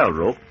pulled a bell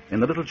rope in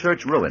the little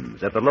church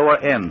ruins at the lower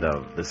end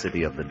of the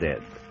City of the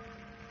Dead.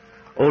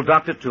 Old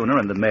Dr. Tuner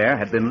and the mayor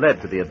had been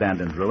led to the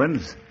abandoned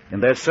ruins in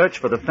their search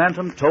for the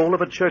phantom toll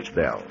of a church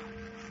bell.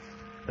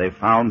 They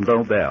found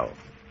no bell,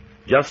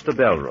 just a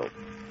bell rope.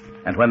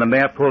 And when the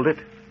mayor pulled it,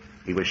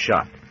 he was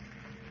shot.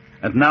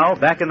 And now,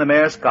 back in the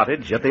mayor's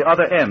cottage at the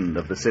other end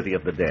of the City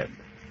of the Dead.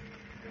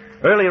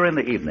 Earlier in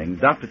the evening,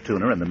 Dr.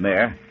 Tuner and the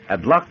mayor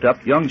had locked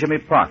up young Jimmy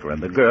Parker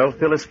and the girl,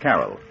 Phyllis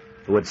Carroll,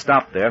 who had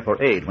stopped there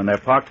for aid when their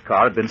parked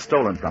car had been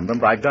stolen from them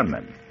by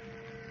gunmen.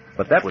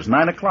 But that was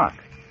 9 o'clock.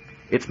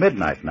 It's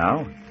midnight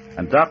now,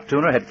 and Doc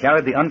Tuner had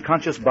carried the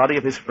unconscious body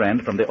of his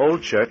friend from the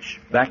old church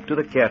back to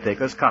the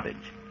caretaker's cottage.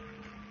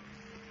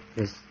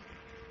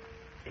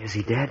 Is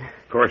he dead?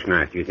 Of course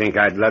not. You think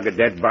I'd lug a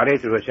dead body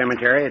through a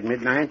cemetery at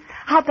midnight?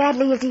 How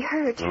badly is he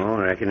hurt? Oh,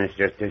 I reckon it's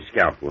just a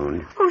scalp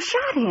wound. Who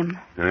shot him?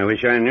 I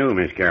wish I knew,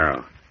 Miss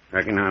Carroll.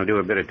 Reckon I'll do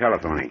a bit of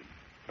telephoning.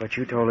 But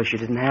you told us you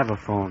didn't have a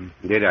phone.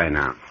 Did I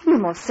now? You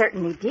most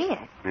certainly did.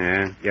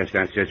 Yeah, guess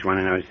that's just one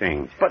of those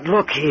things. But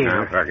look here.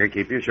 Now, Parker,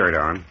 keep your shirt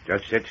on.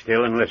 Just sit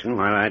still and listen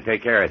while I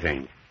take care of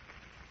things.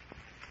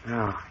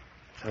 Oh,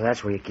 so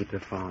that's where you keep the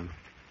phone.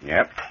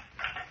 Yep.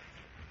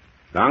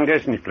 Long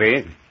distance,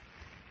 please.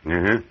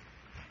 Uh-huh.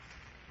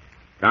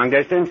 Long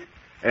distance?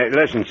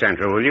 Listen,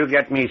 Central, will you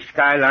get me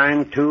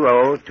Skyline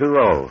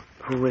 2020?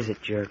 Who is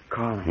it you're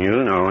calling?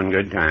 You'll know in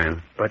good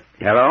time. But...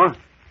 Hello?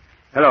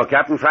 Hello,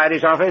 Captain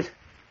Friday's office?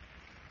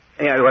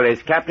 Yeah, well,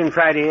 is Captain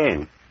Friday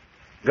in?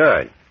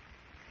 Good.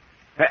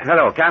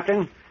 Hello,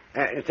 Captain?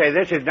 Say,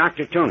 this is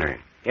Dr. Tuner.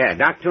 Yeah,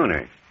 Doc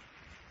Tuner.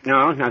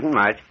 No, nothing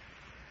much.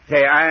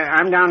 Say,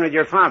 I'm down with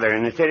your father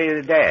in the City of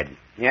the Dead.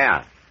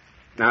 Yeah.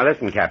 Now,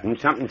 listen, Captain,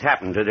 something's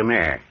happened to the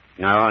mayor.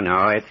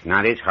 No, it's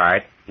not his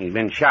heart. He's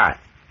been shot.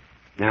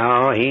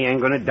 No, he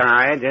ain't gonna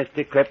die, just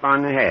a clip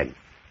on the head.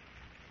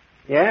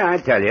 Yeah, I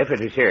tell you, if it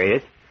was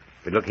serious.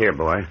 But look here,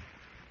 boy.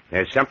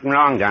 There's something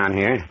wrong down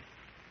here.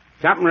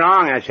 Something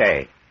wrong, I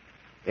say.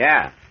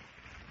 Yeah.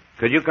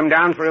 Could you come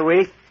down for a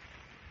week?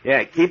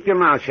 Yeah, keep your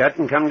mouth shut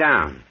and come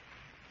down.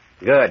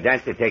 Good,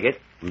 that's the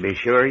ticket. And be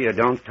sure you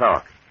don't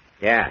talk.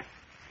 Yeah.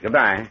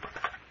 Goodbye.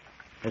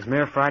 Has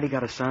Mayor Friday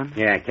got a son?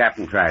 Yeah,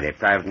 Captain Friday,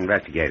 private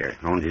investigator.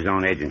 Owns his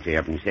own agency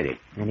up in the city.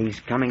 And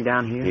he's coming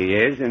down here? He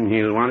is, and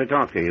he'll want to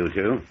talk to you,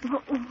 too.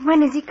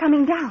 When is he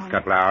coming down? A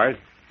couple hours.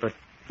 But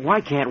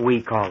why can't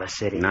we call the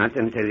city? Not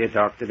until you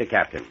talk to the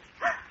captain.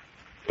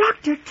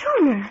 Dr.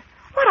 Tuner,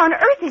 What on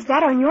earth is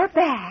that on your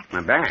back?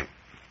 My back?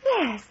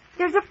 Yes,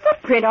 there's a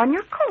footprint on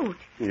your coat.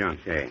 You don't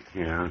say.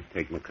 Here, I'll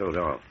take my coat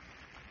off.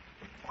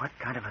 What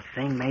kind of a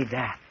thing made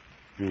that?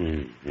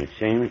 The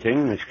same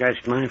thing that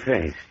scratched my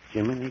face.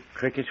 Jiminy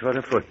crickets, what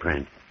a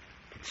footprint.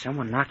 Did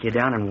someone knock you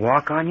down and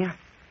walk on you?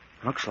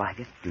 Looks like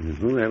it.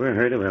 Who ever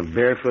heard of a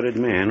barefooted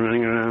man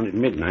running around at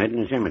midnight in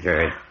a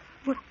cemetery?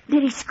 Well,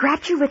 did he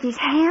scratch you with his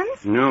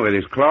hands? No, with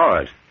his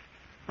claws.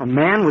 A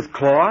man with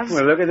claws?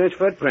 Well, look at this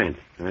footprint.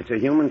 That's a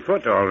human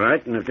foot, all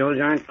right, and if those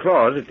aren't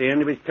claws at the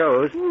end of his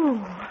toes. Ooh.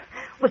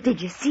 Well,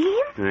 did you see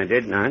him? I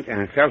did not.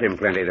 I felt him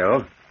plenty,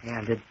 though.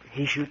 Yeah, did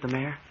he shoot the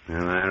mayor?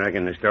 Well, I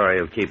reckon the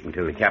story will keep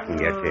until the captain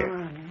gets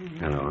here.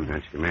 Hello,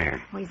 that's the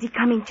mayor. Oh, is he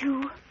coming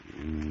too?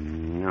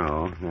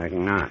 No, I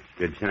reckon not.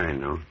 Good sign,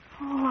 though.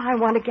 Oh, I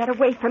want to get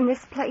away from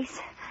this place.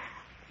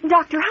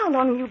 Doctor, how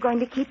long are you going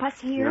to keep us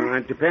here? Well,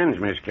 that depends,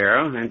 Miss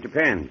Carroll. That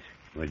depends.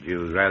 Would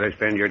you rather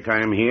spend your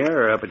time here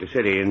or up at the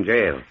city in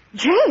jail?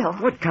 Jail?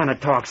 What kind of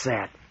talk's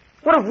that?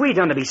 What have we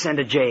done to be sent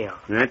to jail?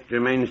 That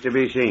remains to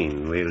be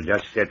seen. We'll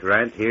just sit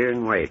right here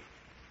and wait.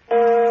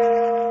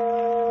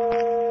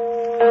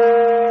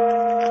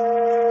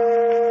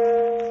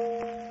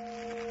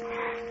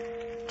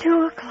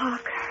 2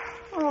 o'clock.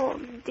 Oh,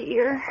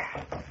 dear.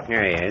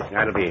 Here he is.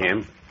 That'll be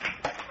him.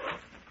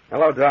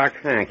 Hello, Doc.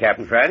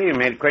 Captain Friday, you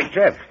made a quick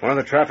trip. One of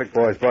the traffic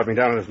boys brought me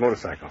down on his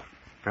motorcycle.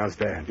 How's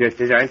Dad?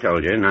 Just as I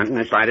told you, not in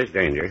the slightest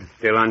danger.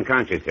 Still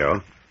unconscious,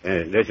 though.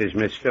 This is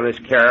Miss Phyllis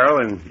Carroll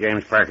and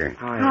James Parker.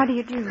 How do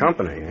you do?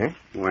 Company, eh?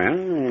 Well,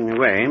 in a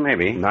way,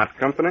 maybe. Not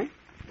company?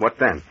 What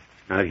then?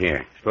 Out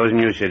here. Supposing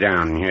you sit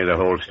down and hear the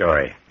whole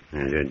story.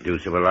 There's a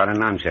deuce of a lot of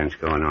nonsense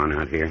going on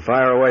out here.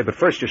 Fire away, but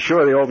first you're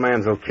sure the old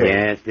man's okay?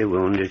 Yes, the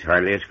wound is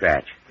hardly a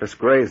scratch. Just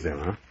grazed him,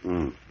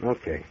 huh?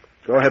 Okay.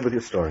 Go ahead with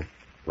your story.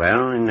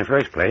 Well, in the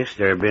first place,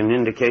 there have been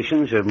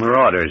indications of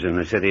marauders in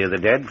the city of the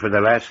dead for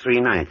the last 3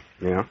 nights.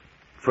 Yeah?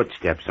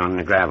 Footsteps on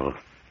the gravel.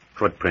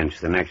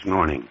 Footprints the next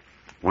morning.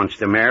 Once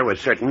the mayor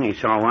was certain he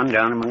saw one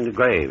down among the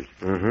graves.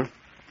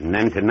 Mm-hmm. And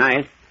then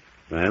tonight,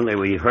 well,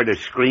 we heard a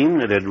scream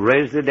that had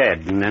raised the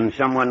dead, and then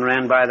someone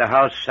ran by the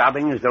house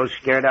sobbing as though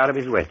scared out of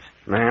his wits.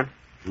 Man?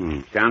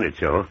 Sounded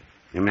so.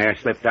 The mayor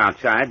slipped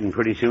outside, and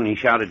pretty soon he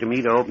shouted to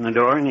me to open the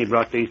door, and he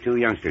brought these 2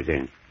 youngsters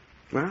in.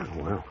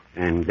 Well.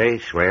 And they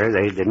swear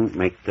they didn't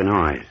make the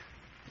noise.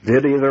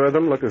 Did either of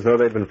them look as though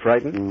they'd been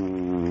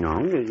frightened?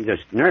 No, they're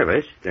just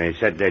nervous. They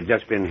said they'd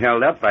just been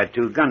held up by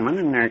 2 gunmen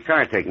and their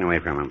car taken away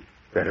from them.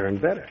 Better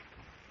and better.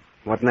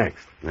 What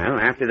next? Well,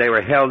 after they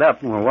were held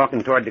up and were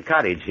walking toward the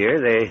cottage here,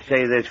 they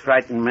say this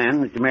frightened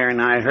man that the mayor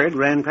and I heard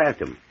ran past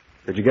them.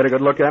 Did you get a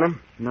good look at him?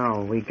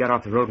 No, we got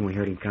off the road when we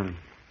heard him coming.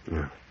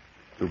 No.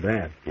 Too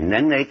bad. And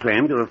then they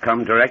claimed to have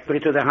come directly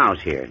to the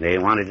house here. They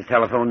wanted to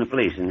telephone the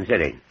police in the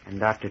city. And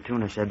Dr.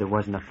 Tuna said there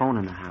wasn't a phone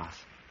in the house.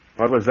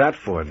 What was that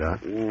for, Doc?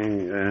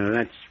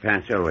 Let's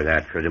pass over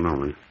that for the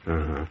moment.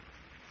 Uh-huh.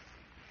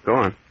 Go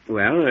on.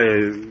 Well,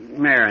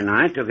 Mayor and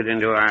I took it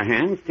into our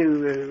hands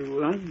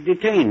to,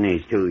 detain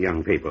these 2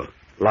 young people.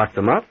 Lock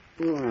them up?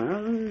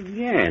 Well,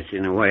 yes,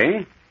 in a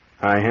way.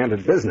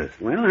 High-handed business.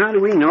 Well, how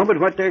do we know but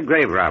what they're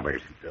grave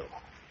robbers?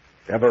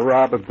 Ever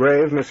rob a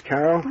grave, Miss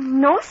Carroll?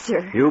 No,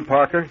 sir. You,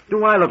 Parker?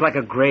 Do I look like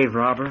a grave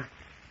robber?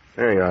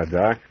 There you are,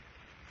 Doc.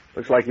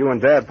 Looks like you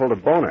and Dad pulled a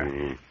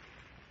boner.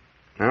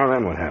 Now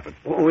then, what happened?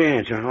 Oh,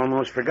 yes, I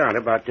almost forgot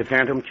about the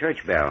phantom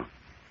church bell.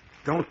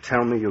 Don't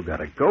tell me you got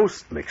a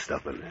ghost mixed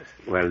up in this.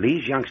 Well,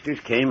 these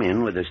youngsters came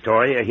in with the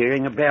story of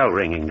hearing a bell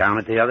ringing down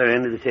at the other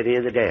end of the city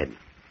of the dead.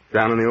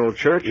 Down in the old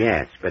church?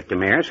 Yes, but the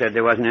mayor said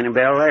there wasn't any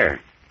bell there.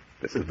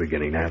 This is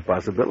beginning to have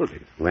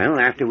possibilities. Well,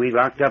 after we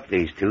locked up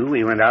these 2,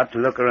 we went out to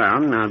look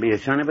around, and I'll be a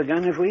son of a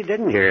gun if we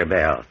didn't hear a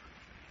bell.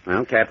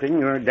 Well, Captain,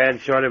 your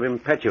dad's sort of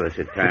impetuous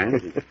at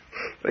times.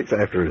 Thinks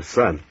after his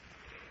son.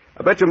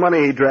 I bet your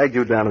money he dragged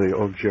you down to the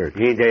old church.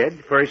 He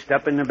did, first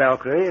up in the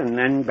balcony, and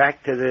then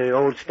back to the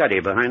old study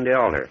behind the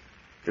altar.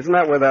 Isn't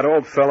that where that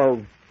old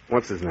fellow,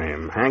 what's his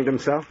name, hanged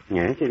himself?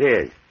 Yes, it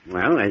is.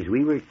 Well, as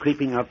we were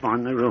creeping up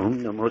on the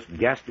room, the most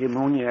ghastly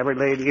moan you ever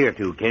laid ear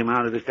to came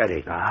out of the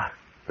study. Ah,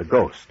 the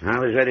ghost. I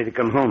was ready to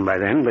come home by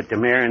then, but the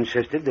mayor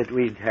insisted that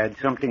we'd had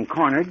something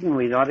cornered and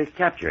we'd ought to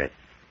capture it.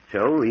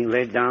 So we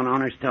laid down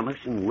on our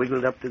stomachs and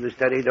wiggled up to the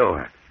study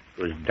door.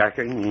 It was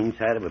darker than the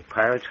inside of a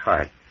pirate's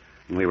heart.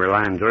 And we were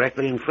lying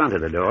directly in front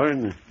of the door,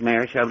 and the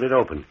mayor shoved it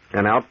open.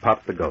 And out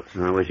popped the ghost.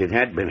 I wish it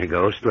had been a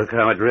ghost. Look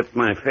how it ripped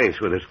my face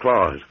with its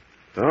claws.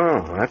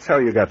 Oh, that's how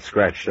you got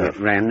scratched up.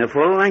 It ran the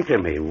full length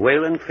of me,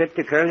 wailing fit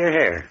to curl your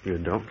hair. You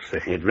don't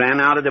say. It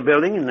ran out of the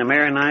building, and the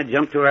mayor and I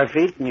jumped to our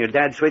feet, and your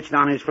dad switched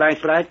on his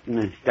flashlight, and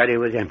the study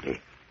was empty.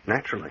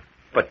 Naturally.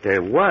 But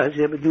there was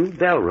a new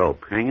bell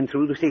rope hanging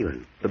through the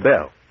ceiling. The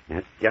bell?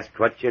 That's just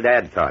what your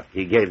dad thought.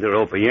 He gave the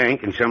rope a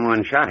yank, and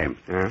someone shot him.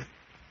 Yeah?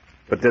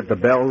 But did the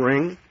bell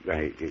ring?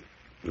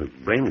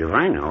 Blamed if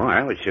I know.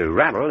 I was so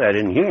rattled I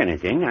didn't hear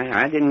anything.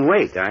 I didn't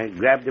wait. I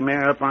grabbed the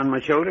mayor up on my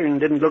shoulder and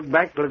didn't look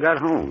back till I got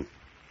home.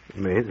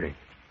 Amazing.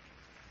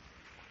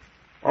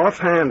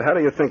 Offhand, how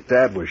do you think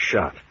Dad was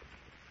shot?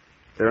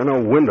 There are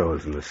no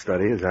windows in the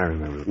study, as I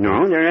remember.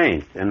 No, there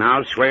ain't. And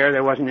I'll swear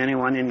there wasn't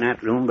anyone in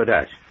that room but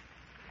us.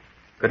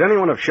 Could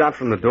anyone have shot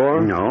from the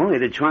door? No,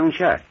 it had swung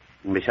shut.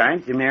 And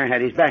besides, the mayor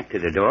had his back to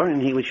the door,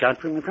 and he was shot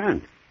from the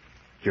front.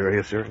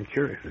 Curiouser and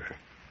curiouser.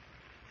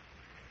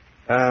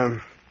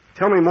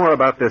 Tell me more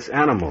about this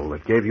animal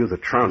that gave you the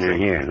trouncing.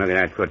 Here, look at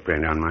that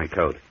footprint on my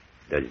coat.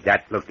 Does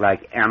that look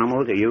like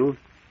animal to you?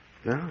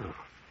 No.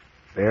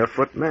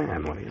 Barefoot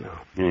man, what do you know?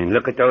 And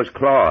look at those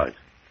claws.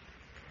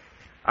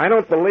 I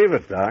don't believe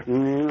it, Doc.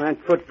 That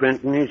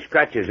footprint and these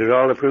scratches are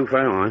all the proof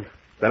I want.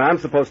 Then I'm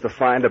supposed to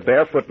find a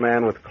barefoot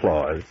man with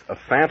claws, a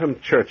phantom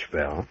church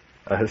bell,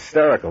 a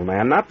hysterical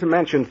man, not to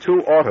mention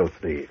 2 auto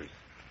thieves.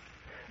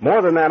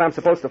 More than that, I'm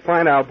supposed to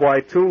find out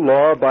why 2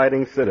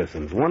 law-abiding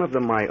citizens, one of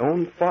them my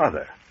own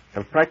father,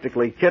 have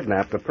practically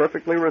kidnapped a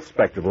perfectly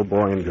respectable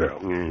boy and girl.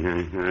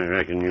 Mm-hmm. I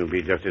reckon you'll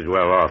be just as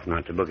well off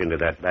not to look into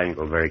that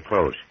bangle very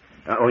close.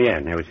 Yeah,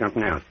 and there was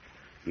something else.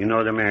 You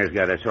know the mayor's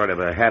got a sort of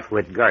a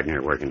half-wit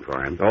gardener working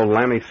for him. Old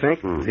Lammy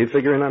Fink? Is he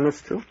figuring on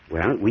this, too?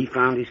 Well, we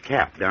found his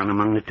cap down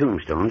among the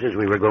tombstones as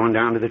we were going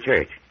down to the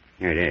church.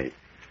 Here it is.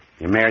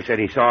 The mayor said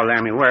he saw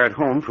Lammy wear it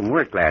home from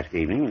work last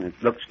evening, and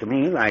it looks to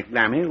me like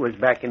Lammy was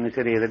back in the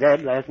city of the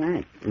dead last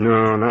night.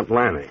 No, not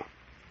Lammy.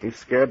 He's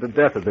scared to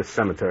death of this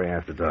cemetery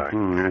after dark.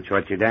 That's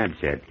what your dad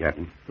said,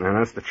 Captain. And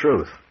that's the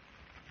truth.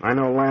 I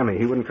know Lammy.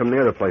 He wouldn't come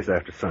near the place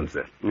after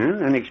sunset. Well,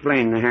 then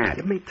explain the hat.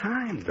 Give me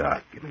time,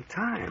 Doc. Give me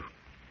time.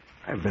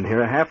 I've been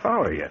here a half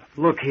hour yet.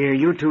 Look here,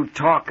 you two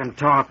talk and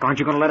talk. Aren't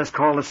you going to let us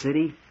call the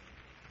city?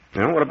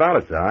 Well, what about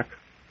it, Doc?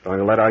 Going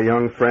to let our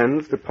young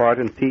friends depart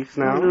in peace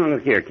now? No,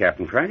 look here,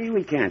 Captain Friday.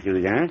 We can't do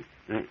that.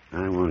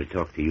 I want to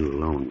talk to you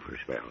alone for a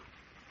spell.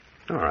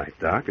 All right,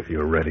 Doc, if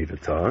you're ready to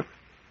talk.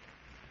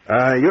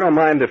 You don't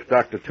mind if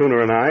Dr.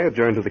 Tuner and I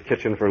adjourn to the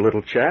kitchen for a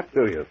little chat,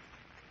 do you?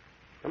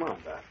 Come on,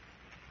 Doc.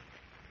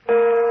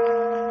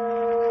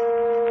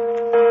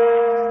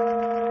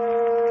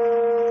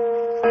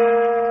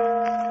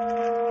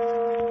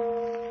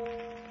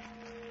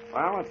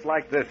 Well, it's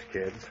like this,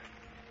 kids.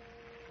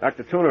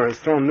 Dr. Tuner has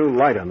thrown new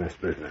light on this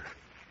business.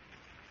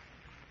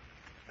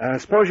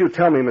 Suppose you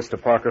tell me,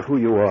 Mr. Parker, who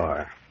you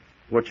are,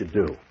 what you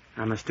do.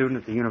 I'm a student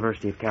at the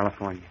University of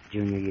California,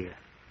 junior year.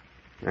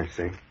 I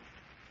see.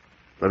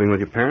 Living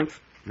with your parents?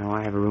 No,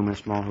 I have a room in a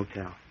small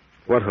hotel.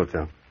 What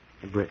hotel?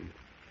 In Britain.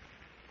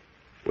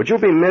 Would you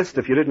be missed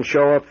if you didn't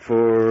show up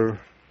for,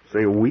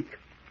 say, a week?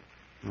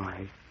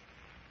 Why,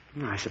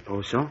 I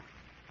suppose so.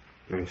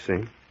 I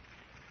see.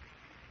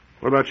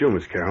 What about you,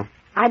 Miss Carroll?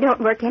 I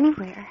don't work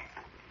anywhere.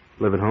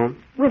 Live at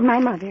home? With my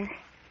mother.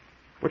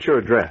 What's your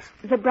address?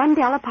 The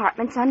Brundell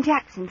Apartments on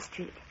Jackson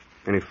Street.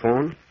 Any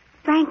phone?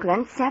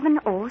 Franklin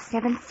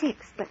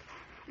 7076.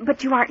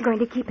 But you aren't going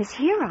to keep us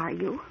here, are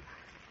you?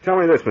 Tell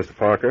me this, Mr.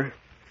 Parker.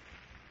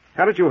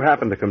 How did you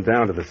happen to come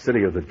down to the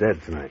City of the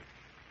Dead tonight?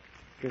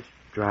 Just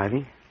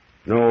driving.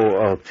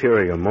 No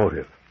ulterior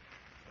motive.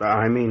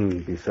 I mean,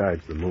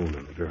 besides the moon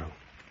and the girl.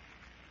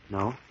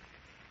 No.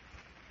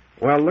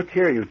 Well, look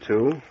here, you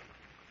two.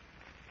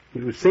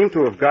 You seem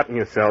to have gotten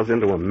yourselves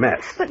into a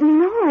mess. But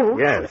no.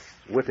 Yes,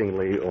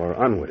 wittingly or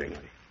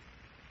unwittingly.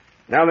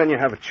 Now then, you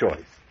have a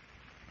choice.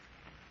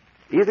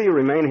 Either you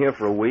remain here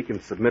for a week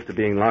and submit to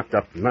being locked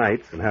up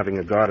nights and having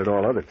a guard at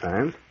all other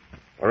times,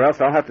 or else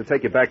I'll have to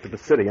take you back to the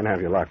city and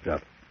have you locked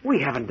up.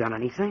 We haven't done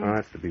anything. Oh,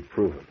 that's to be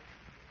proven.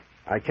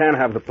 I can't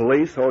have the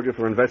police hold you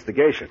for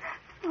investigation.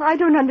 I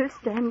don't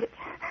understand it.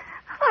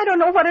 I don't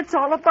know what it's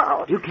all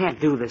about. You can't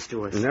do this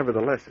to us.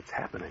 Nevertheless, it's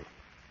happening.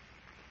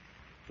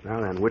 Now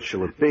then, which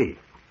shall it be?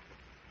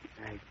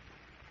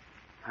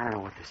 I don't know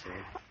what to say.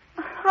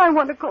 I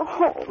want to go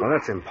home. Well,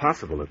 that's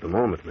impossible at the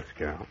moment, Miss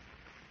Carroll.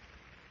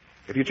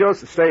 If you chose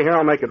to stay here,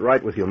 I'll make it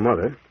right with your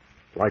mother.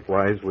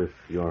 Likewise with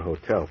your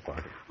hotel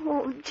party.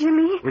 Oh,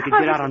 Jimmy. We could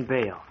get out on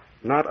bail.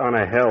 Not on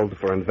a held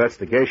for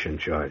investigation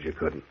charge, you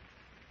couldn't.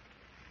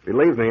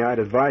 Believe me, I'd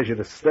advise you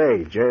to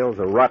stay. Jail's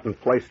a rotten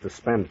place to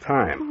spend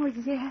time. Oh,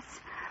 yes.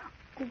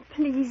 Oh,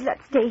 please,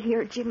 let's stay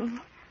here, Jimmy.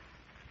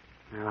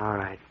 All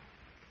right.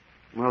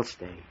 We'll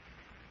stay.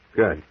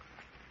 Good.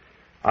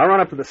 I'll run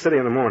up to the city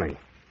in the morning.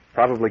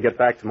 Probably get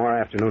back tomorrow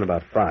afternoon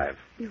about 5.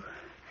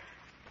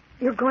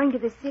 You're going to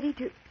the city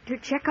to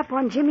check up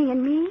on Jimmy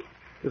and me?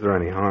 Is there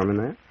any harm in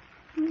that?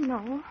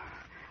 No.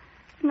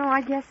 No,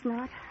 I guess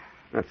not.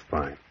 That's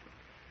fine.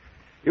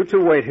 You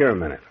two wait here a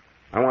minute.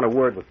 I want a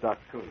word with Doc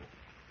Coon.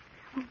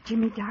 Oh,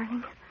 Jimmy,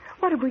 darling,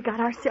 what have we got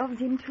ourselves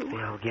into?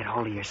 Bill, get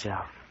hold of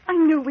yourself. I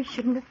knew we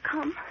shouldn't have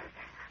come.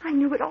 I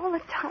knew it all the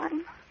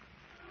time.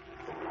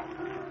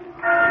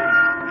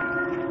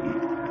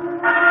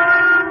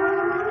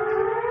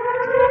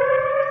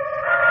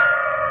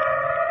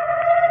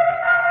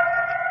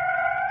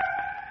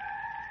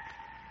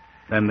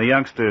 Then the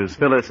youngsters,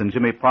 Phyllis and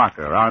Jimmy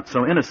Parker, aren't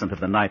so innocent of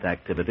the night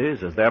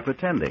activities as they're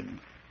pretending.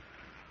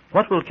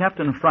 What will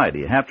Captain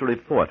Friday have to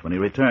report when he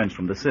returns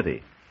from the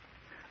city?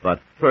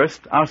 But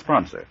first, our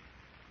sponsor.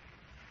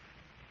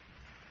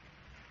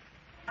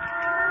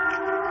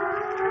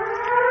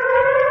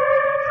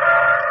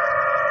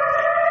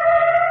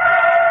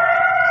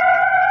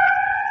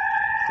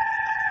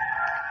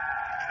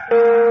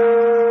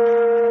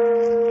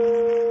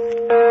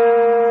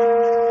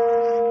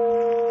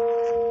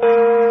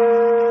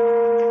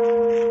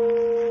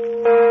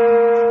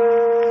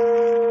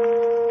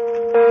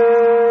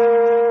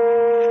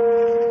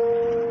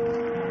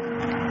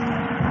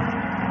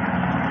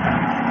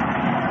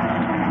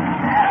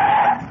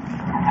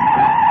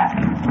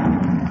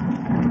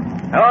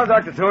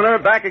 Dr. Tuner.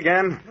 Back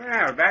again.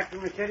 Well, back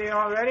from the city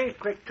already?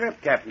 Quick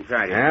trip, Captain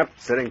Friday. Yep,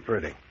 sitting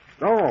pretty.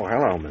 Oh,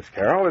 hello, Miss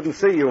Carroll. Didn't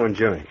see you and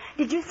Jimmy.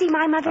 Did you see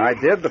my mother? I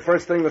did the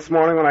first thing this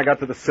morning when I got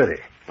to the city.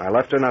 I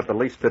left her not the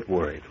least bit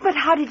worried. But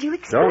how did you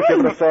explain Don't give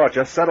it a thought.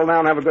 Just settle down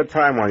and have a good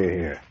time while you're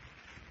here.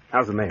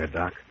 How's the mayor,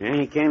 Doc? Yeah,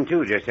 he came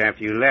to just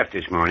after you left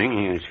this morning.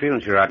 He was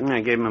feeling so rotten,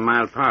 I gave him a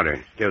mild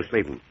powder. Still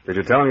sleeping. Did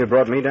you tell him you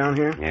brought me down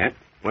here? Yeah.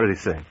 What did he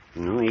say?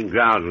 No, he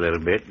growled a little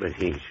bit, but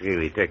he's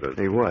really tickled.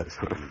 He was.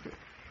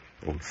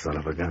 Old son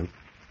of a gun.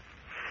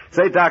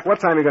 Say, Doc, what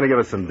time are you going to give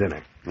us some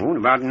dinner? Oh, in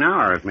about an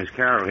hour, if Miss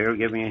Carroll here will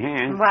give me a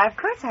hand. Why, of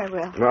course I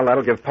will. Well,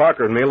 that'll give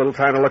Parker and me a little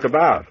time to look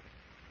about.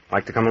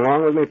 Like to come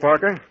along with me,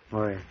 Parker?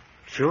 Why,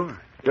 sure.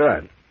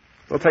 Good.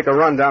 We'll take a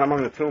run down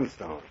among the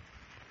tombstones.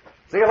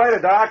 See you later,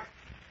 Doc.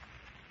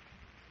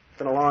 It's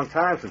been a long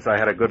time since I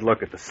had a good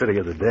look at the city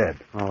of the dead.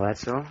 Oh,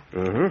 that's all?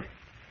 Mm-hmm.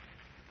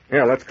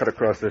 Here, let's cut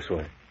across this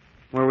way.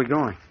 Where are we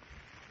going?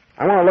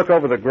 I want to look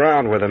over the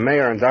ground where the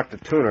mayor and Dr.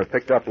 Tuner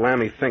picked up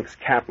Lammy Fink's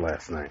cap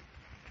last night.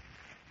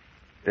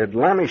 Did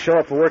Lammy show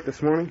up for work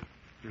this morning?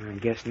 I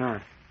guess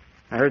not.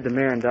 I heard the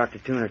mayor and Dr.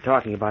 Tuner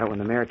talking about it when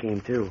the mayor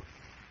came too.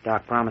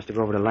 Doc promised to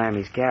go over to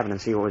Lammy's cabin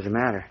and see what was the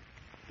matter.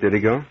 Did he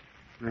go?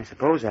 I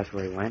suppose that's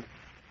where he went.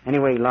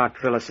 Anyway, he locked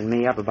Phyllis and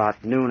me up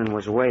about noon and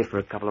was away for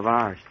a couple of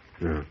hours.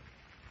 Yeah.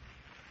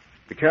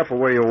 Be careful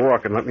where you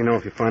walk and let me know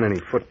if you find any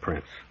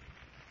footprints.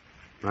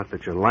 Not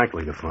that you're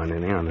likely to find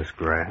any on this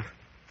grass.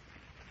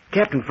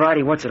 Captain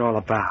Friday, what's it all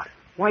about?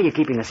 Why are you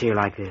keeping us here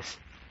like this?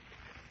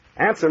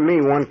 Answer me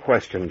one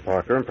question,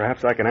 Parker, and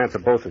perhaps I can answer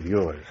both of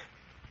yours.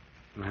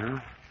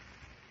 Well,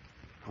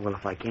 I will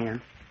if I can.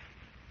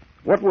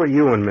 What were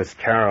you and Miss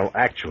Carroll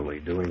actually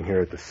doing here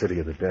at the City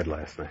of the Dead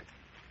last night?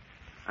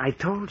 I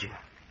told you.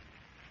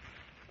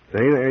 See,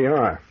 there you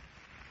are.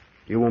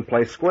 You won't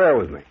play square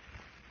with me.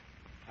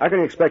 How can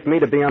you expect me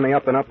to be on the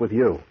up and up with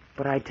you?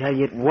 But I tell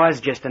you, it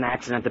was just an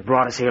accident that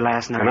brought us here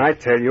last night. And I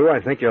tell you, I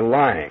think you're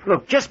lying.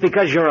 Look, just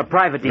because you're a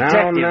private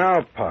detective...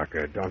 Now,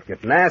 Parker, don't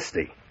get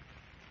nasty.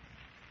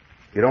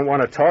 If you don't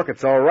want to talk,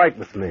 it's all right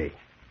with me.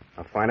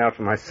 I'll find out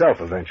for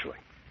myself eventually.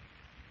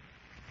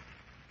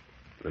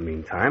 In the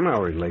meantime,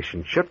 our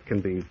relationship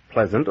can be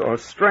pleasant or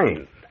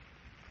strained.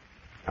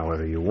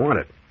 However you want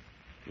it.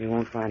 You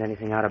won't find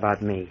anything out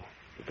about me.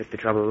 You took the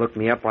trouble to look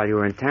me up while you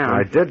were in town.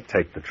 I did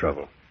take the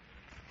trouble.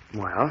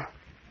 Well?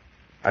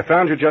 I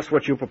found you just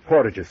what you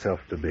purported yourself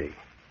to be.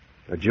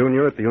 A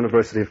junior at the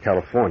University of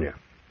California.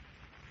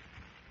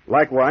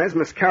 Likewise,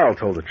 Miss Carroll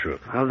told the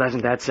truth. Well,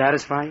 doesn't that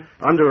satisfy you?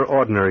 Under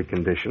ordinary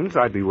conditions,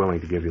 I'd be willing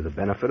to give you the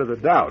benefit of the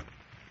doubt.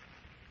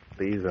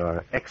 These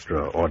are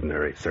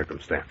extraordinary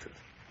circumstances.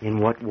 In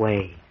what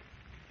way?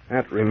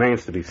 That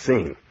remains to be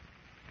seen.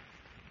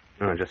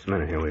 Oh, just a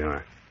minute. Here we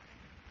are.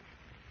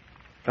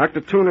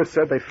 Dr. Tuner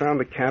said they found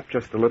the cap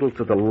just a little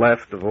to the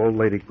left of old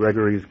Lady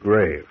Gregory's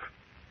grave.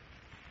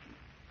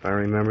 If I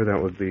remember,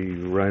 that would be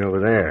right over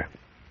there.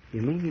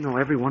 You mean you know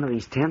every one of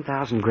these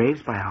 10,000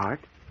 graves by heart?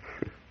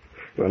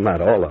 Well,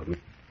 not all of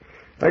them.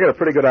 I got a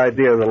pretty good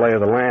idea of the lay of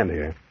the land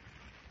here.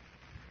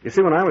 You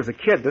see, when I was a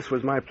kid, this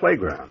was my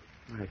playground.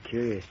 What a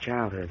curious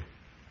childhood.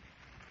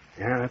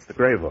 Yeah, that's the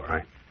grave, all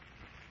right.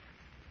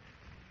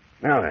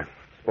 Now then,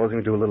 supposing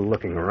we do a little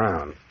looking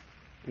around.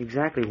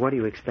 Exactly what do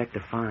you expect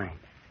to find?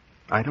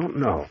 I don't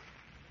know.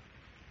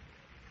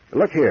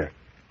 Look here.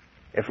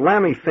 If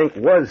Lammy Fink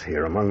was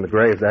here among the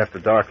graves after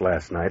dark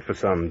last night for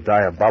some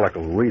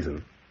diabolical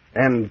reason,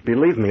 and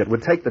believe me, it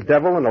would take the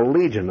devil and a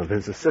legion of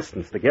his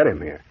assistants to get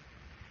him here,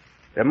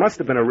 there must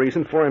have been a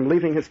reason for him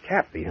leaving his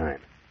cap behind.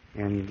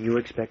 And you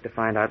expect to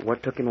find out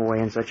what took him away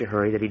in such a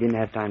hurry that he didn't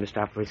have time to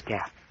stop for his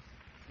cap?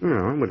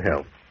 No, it would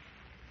help.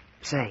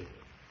 Say,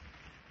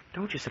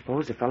 don't you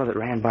suppose the fellow that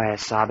ran by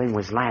us sobbing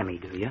was Lammy,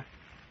 do you?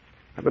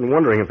 I've been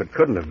wondering if it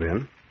couldn't have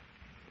been,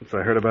 since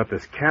I heard about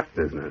this cap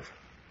business.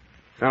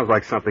 Sounds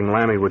like something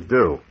Lammy would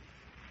do.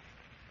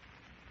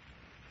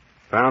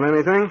 Found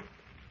anything?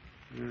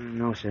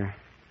 No, sir.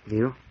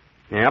 You?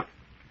 Yep.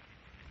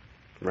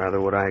 Rather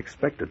what I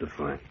expected to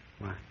find.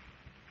 What?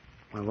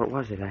 Well, what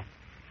was it? I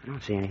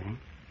don't see anything.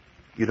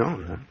 You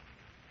don't, huh?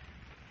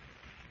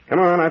 Come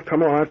on,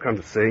 I've come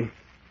to see.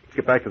 Let's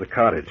get back to the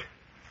cottage.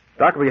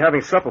 Doc will be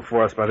having supper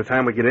for us by the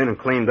time we get in and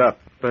cleaned up.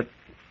 But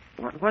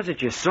what was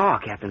it you saw,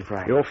 Captain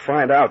Friday? You'll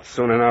find out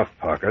soon enough,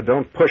 Parker.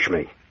 Don't push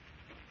me.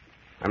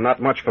 I'm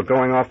not much for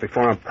going off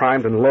before I'm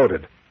primed and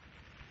loaded.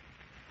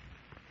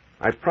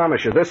 I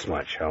promise you this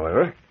much,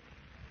 however.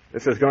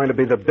 This is going to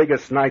be the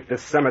biggest night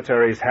this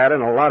cemetery's had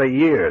in a lot of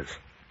years.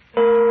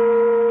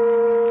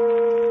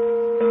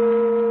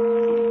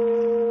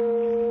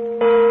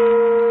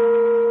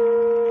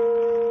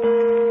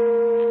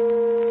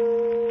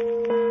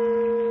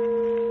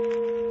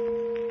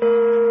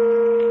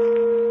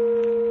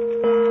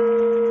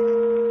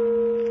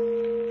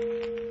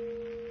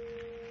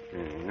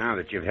 Now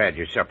that you've had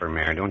your supper,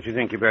 Mayor, don't you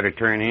think you better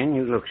turn in?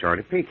 You look sort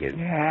of peaked.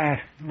 Yeah,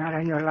 not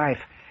on your life.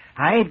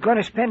 I ain't going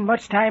to spend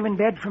much time in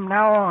bed from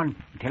now on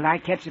until I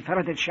catch the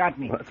fellow that shot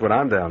me. Well, that's what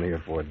I'm down here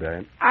for,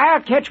 Dad.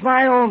 I'll catch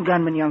my own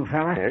gunman, young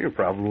fella. Yeah, you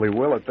probably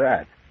will at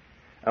that.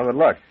 But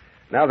look,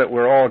 Now that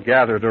we're all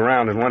gathered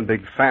around in one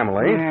big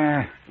family,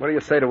 Yeah. what do you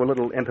say to a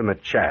little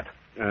intimate chat?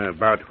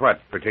 About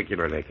what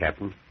particularly,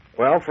 Captain?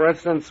 Well, for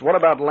instance, what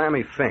about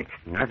Lammy Fink?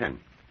 Nothing.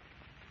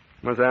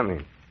 What does that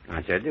mean?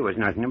 I said there was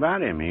nothing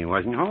about him. He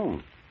wasn't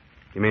home.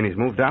 You mean he's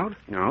moved out?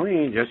 No,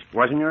 he just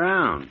wasn't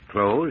around.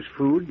 Clothes,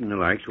 food, and the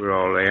likes were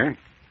all there.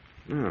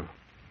 Oh.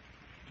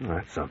 Well,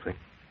 that's something.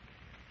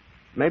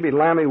 Maybe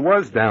Lammy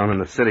was down in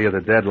the city of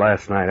the dead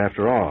last night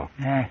after all.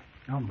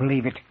 Don't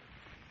believe it.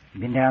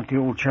 You been down to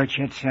the old church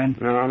yet, son?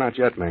 No, not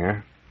yet,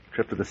 Mayor.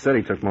 Trip to the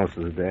city took most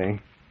of the day.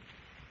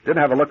 Did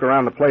have a look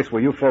around the place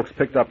where you folks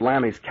picked up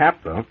Lammy's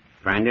cap, though.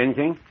 Find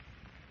anything?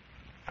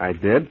 I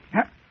did.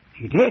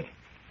 You did?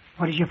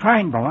 What did you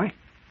find, boy?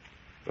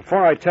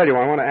 Before I tell you,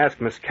 I want to ask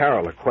Miss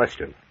Carroll a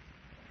question.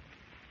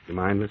 You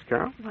mind, Miss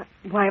Carroll?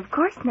 Why, of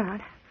course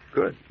not.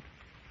 Good.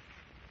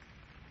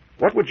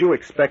 What would you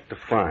expect to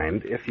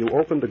find if you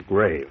opened a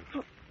grave?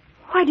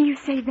 Why do you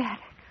say that?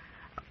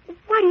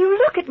 Why do you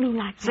look at me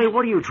like that? Say,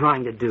 what are you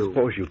trying to do?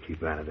 Suppose you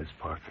keep out of this,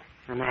 Parker.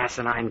 An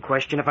asinine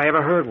question if I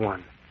ever heard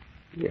one.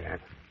 Yes.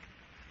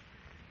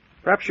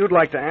 Perhaps you'd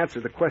like to answer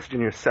the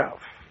question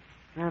yourself.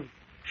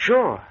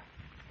 Sure.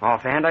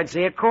 Offhand, I'd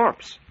say a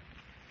corpse.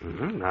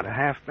 Not a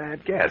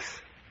half-bad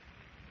guess.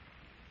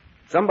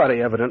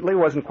 Somebody evidently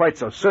wasn't quite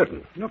so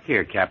certain. Look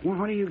here, Captain.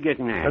 What are you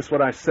getting at? That's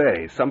what I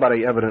say.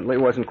 Somebody evidently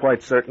wasn't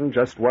quite certain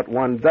just what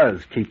one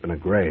does keep in a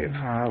grave.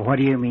 What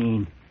do you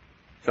mean?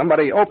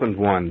 Somebody opened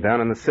one down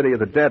in the city of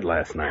the dead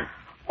last night.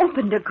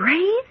 Opened a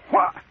grave?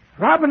 What?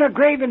 Robbing a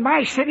grave in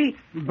my city?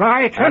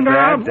 By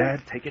thunder!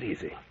 Dad, take it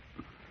easy.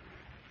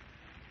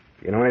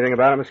 You know anything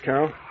about it, Miss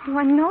Carroll?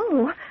 Why,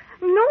 no.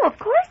 No, of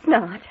course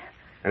not.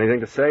 Anything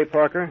to say,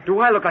 Parker? Do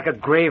I look like a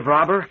grave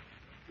robber?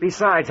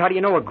 Besides, how do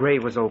you know a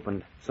grave was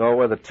opened? So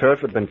where the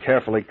turf had been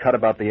carefully cut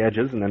about the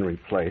edges and then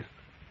replaced.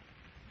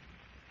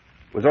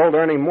 It was old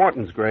Ernie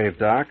Morton's grave,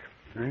 Doc.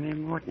 Ernie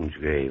Morton's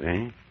grave,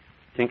 eh?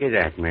 Think of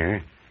that,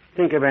 Mayor.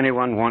 Think of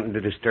anyone wanting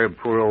to disturb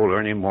poor old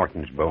Ernie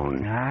Morton's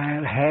bones.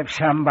 I'll have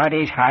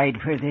somebody's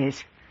hide for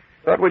this.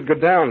 Thought we'd go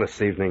down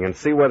this evening and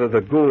see whether the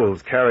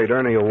ghouls carried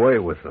Ernie away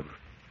with them.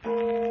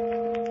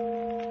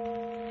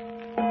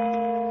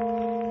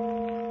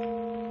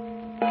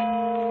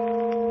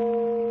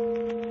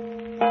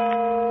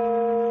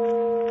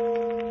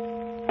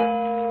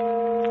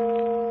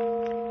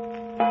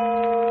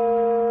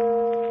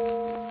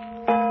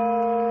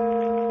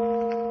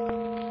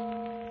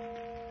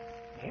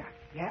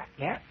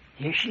 Yeah.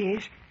 Here she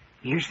is.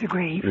 Here's the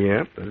grave.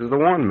 Yep, this is the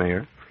one,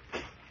 Mayor.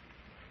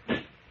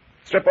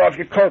 Strip off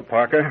your coat,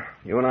 Parker.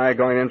 You and I are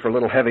going in for a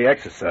little heavy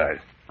exercise.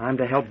 I'm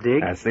to help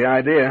dig? That's the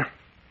idea.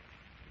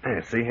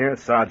 Hey, see here?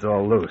 The sod's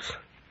all loose.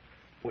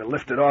 We'll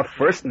lift it off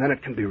first, and then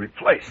it can be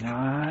replaced.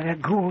 The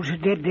ghouls who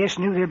did this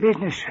knew their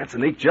business. That's a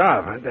neat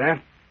job, huh,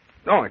 Dad?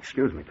 Oh,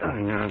 excuse me, Doc.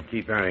 Now,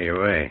 keep out of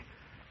your way.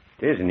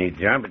 It is a neat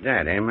job at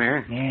that, eh,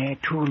 Mayor? Yeah,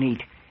 too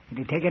neat.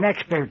 It'd take an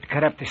expert to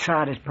cut up the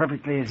sod as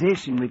perfectly as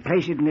this and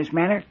replace it in this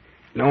manner.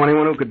 Know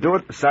anyone who could do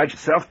it besides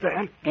yourself,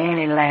 Dad?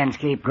 Any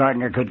landscape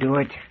gardener could do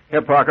it.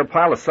 Here, Parker,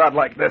 pile the sod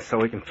like this so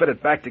we can fit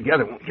it back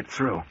together when we get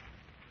through.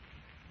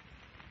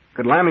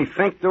 Could Lammy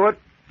Fink do it?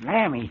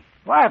 Lammy?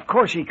 Why, of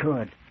course he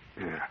could.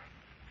 Yeah.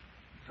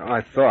 So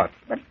I thought.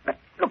 But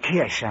look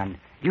here, son.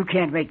 You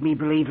can't make me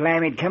believe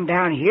Lammy'd come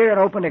down here and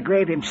open a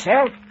grave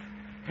himself.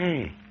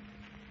 Hey,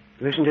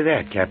 listen to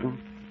that,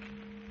 Captain.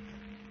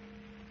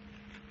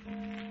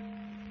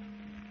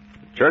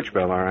 Church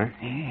bell, all right.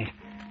 Yeah,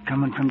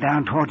 coming from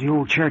down toward the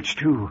old church,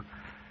 too.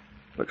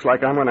 Looks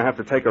like I'm going to have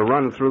to take a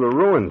run through the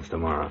ruins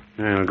tomorrow.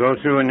 Well, go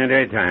through in the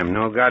daytime.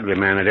 No godly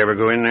man would ever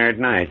go in there at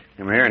night.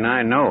 The Mayor and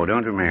I know,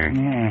 don't we, Mayor?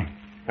 Yeah.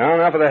 Now,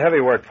 enough of the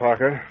heavy work,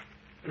 Parker.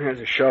 Here's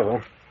a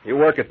shovel. You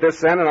work at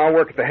this end, and I'll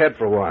work at the head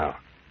for a while.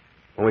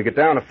 When we get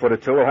down a foot or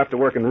two, we'll have to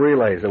work in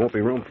relays. There won't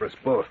be room for us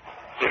both.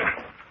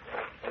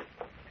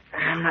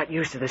 I'm not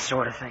used to this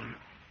sort of thing.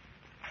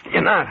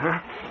 You're not, huh?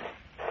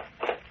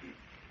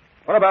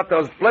 What about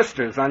those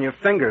blisters on your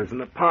fingers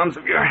and the palms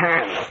of your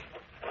hands?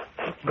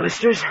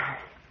 Blisters?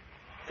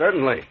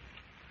 Certainly.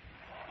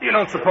 You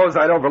don't suppose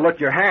I'd overlook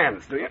your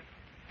hands, do you?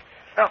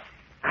 Well,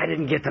 I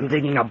didn't get them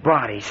digging up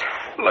bodies.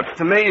 Looked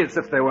to me as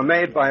if they were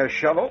made by a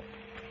shovel.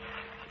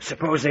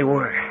 Suppose they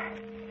were.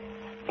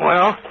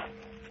 Well?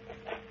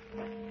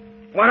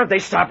 Why don't they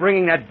stop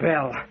ringing that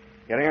bell?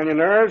 Getting on your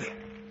nerves?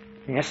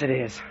 Yes, it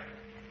is.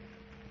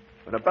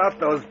 What about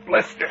those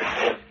blisters?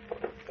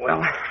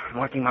 Well, I'm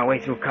working my way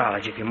through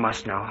college, if you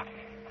must know.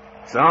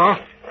 So?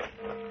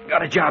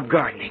 Got a job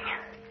gardening.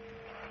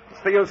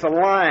 What's the use of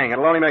lying?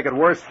 It'll only make it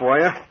worse for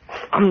you.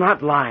 I'm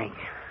not lying.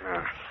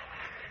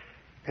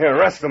 Here,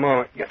 rest a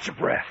moment. Get your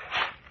breath.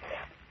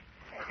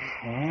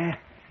 Yeah,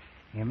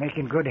 you're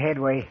making good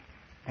headway.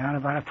 Down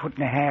about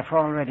 1.5 feet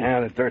already.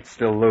 Yeah, the dirt's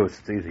still loose.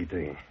 It's easy,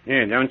 D.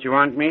 Yeah, don't you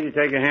want me to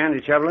take a hand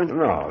at shoveling?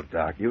 No,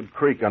 Doc. You'd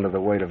creak under the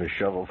weight of a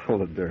shovel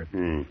full of dirt.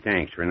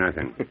 Thanks for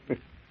nothing.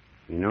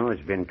 You know,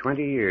 it's been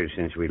 20 years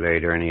since we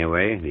laid Ernie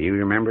away. Do you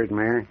remember it,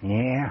 Mayor?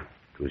 Yeah.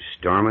 It was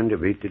storming to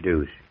beat the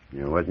deuce.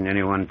 There wasn't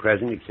anyone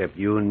present except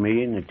you and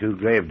me and the two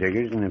grave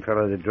diggers and the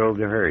fellow that drove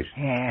the hearse.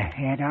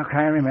 Yeah, Doc,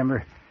 I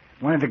remember.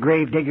 One of the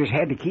grave diggers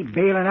had to keep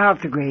bailing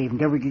out the grave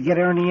until we could get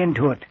Ernie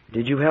into it.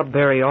 Did you help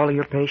bury all of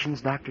your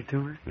patients, Dr.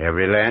 Toomer?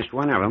 Every last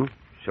one of them.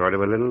 Sort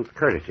of a little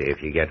courtesy,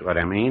 if you get what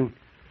I mean.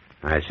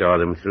 I saw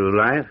them through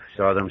life,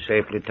 saw them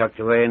safely tucked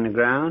away in the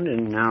ground,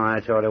 and now I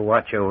thought to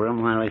watch over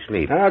them while they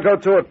sleep. Now, go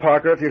to it,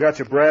 Parker. If you got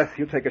your breath,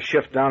 you take a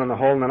shift down in the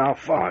hole, and then I'll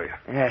follow you.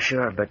 Yeah,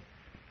 sure, but...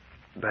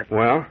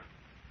 Well?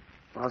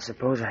 Well,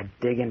 suppose I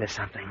dig into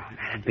something.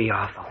 That'd be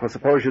awful. Well,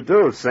 suppose you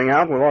do. Sing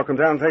out, and we'll all come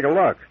down and take a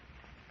look.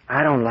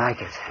 I don't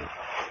like it.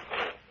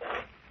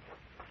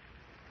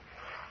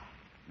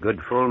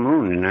 Good full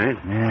moon tonight.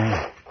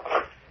 Yeah.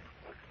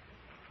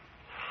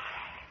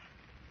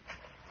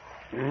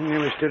 I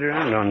never stood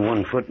around on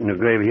one foot in the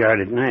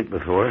graveyard at night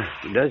before.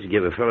 It does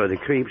give a fellow the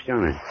creeps,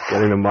 don't it?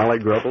 Getting the molly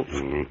grubbles?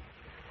 Yeah.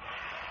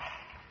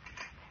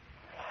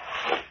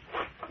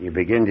 You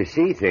begin to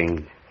see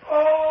things.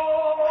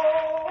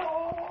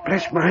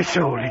 Bless my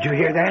soul, did you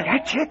hear that?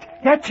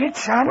 That's it,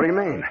 son. What do you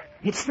mean?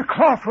 It's the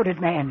claw-footed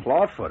man.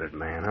 Claw-footed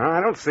man, huh?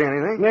 I don't see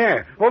anything.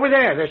 There, over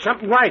there. There's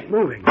something white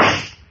moving.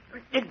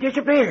 It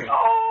disappeared.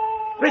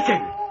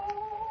 Listen.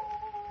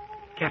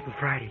 Captain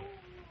Friday.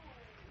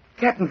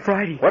 Captain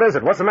Friday. What is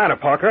it? What's the matter,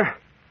 Parker?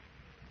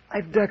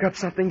 I've dug up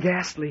something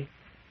ghastly.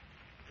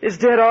 His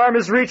dead arm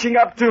is reaching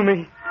up to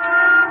me.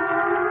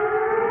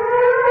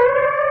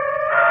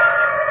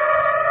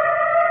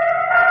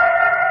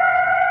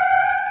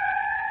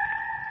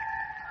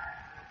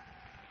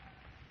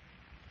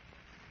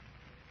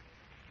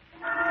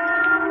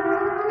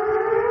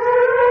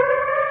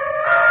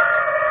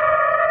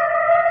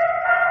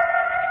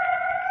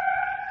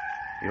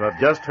 You have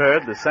just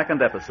heard the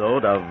second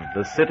episode of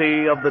The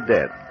City of the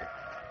Dead,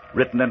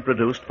 written and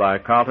produced by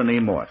Carlton E.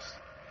 Morse.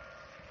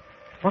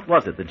 What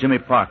was it that Jimmy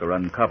Parker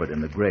uncovered in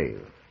the grave?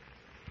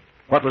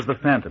 What was the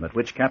phantom at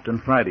which Captain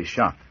Friday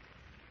shot?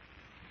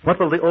 What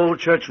will the old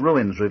church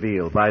ruins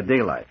reveal by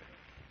daylight?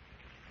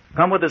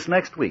 Come with us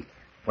next week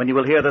when you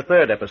will hear the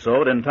third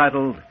episode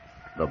entitled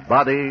The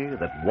Body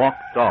That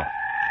Walked Off.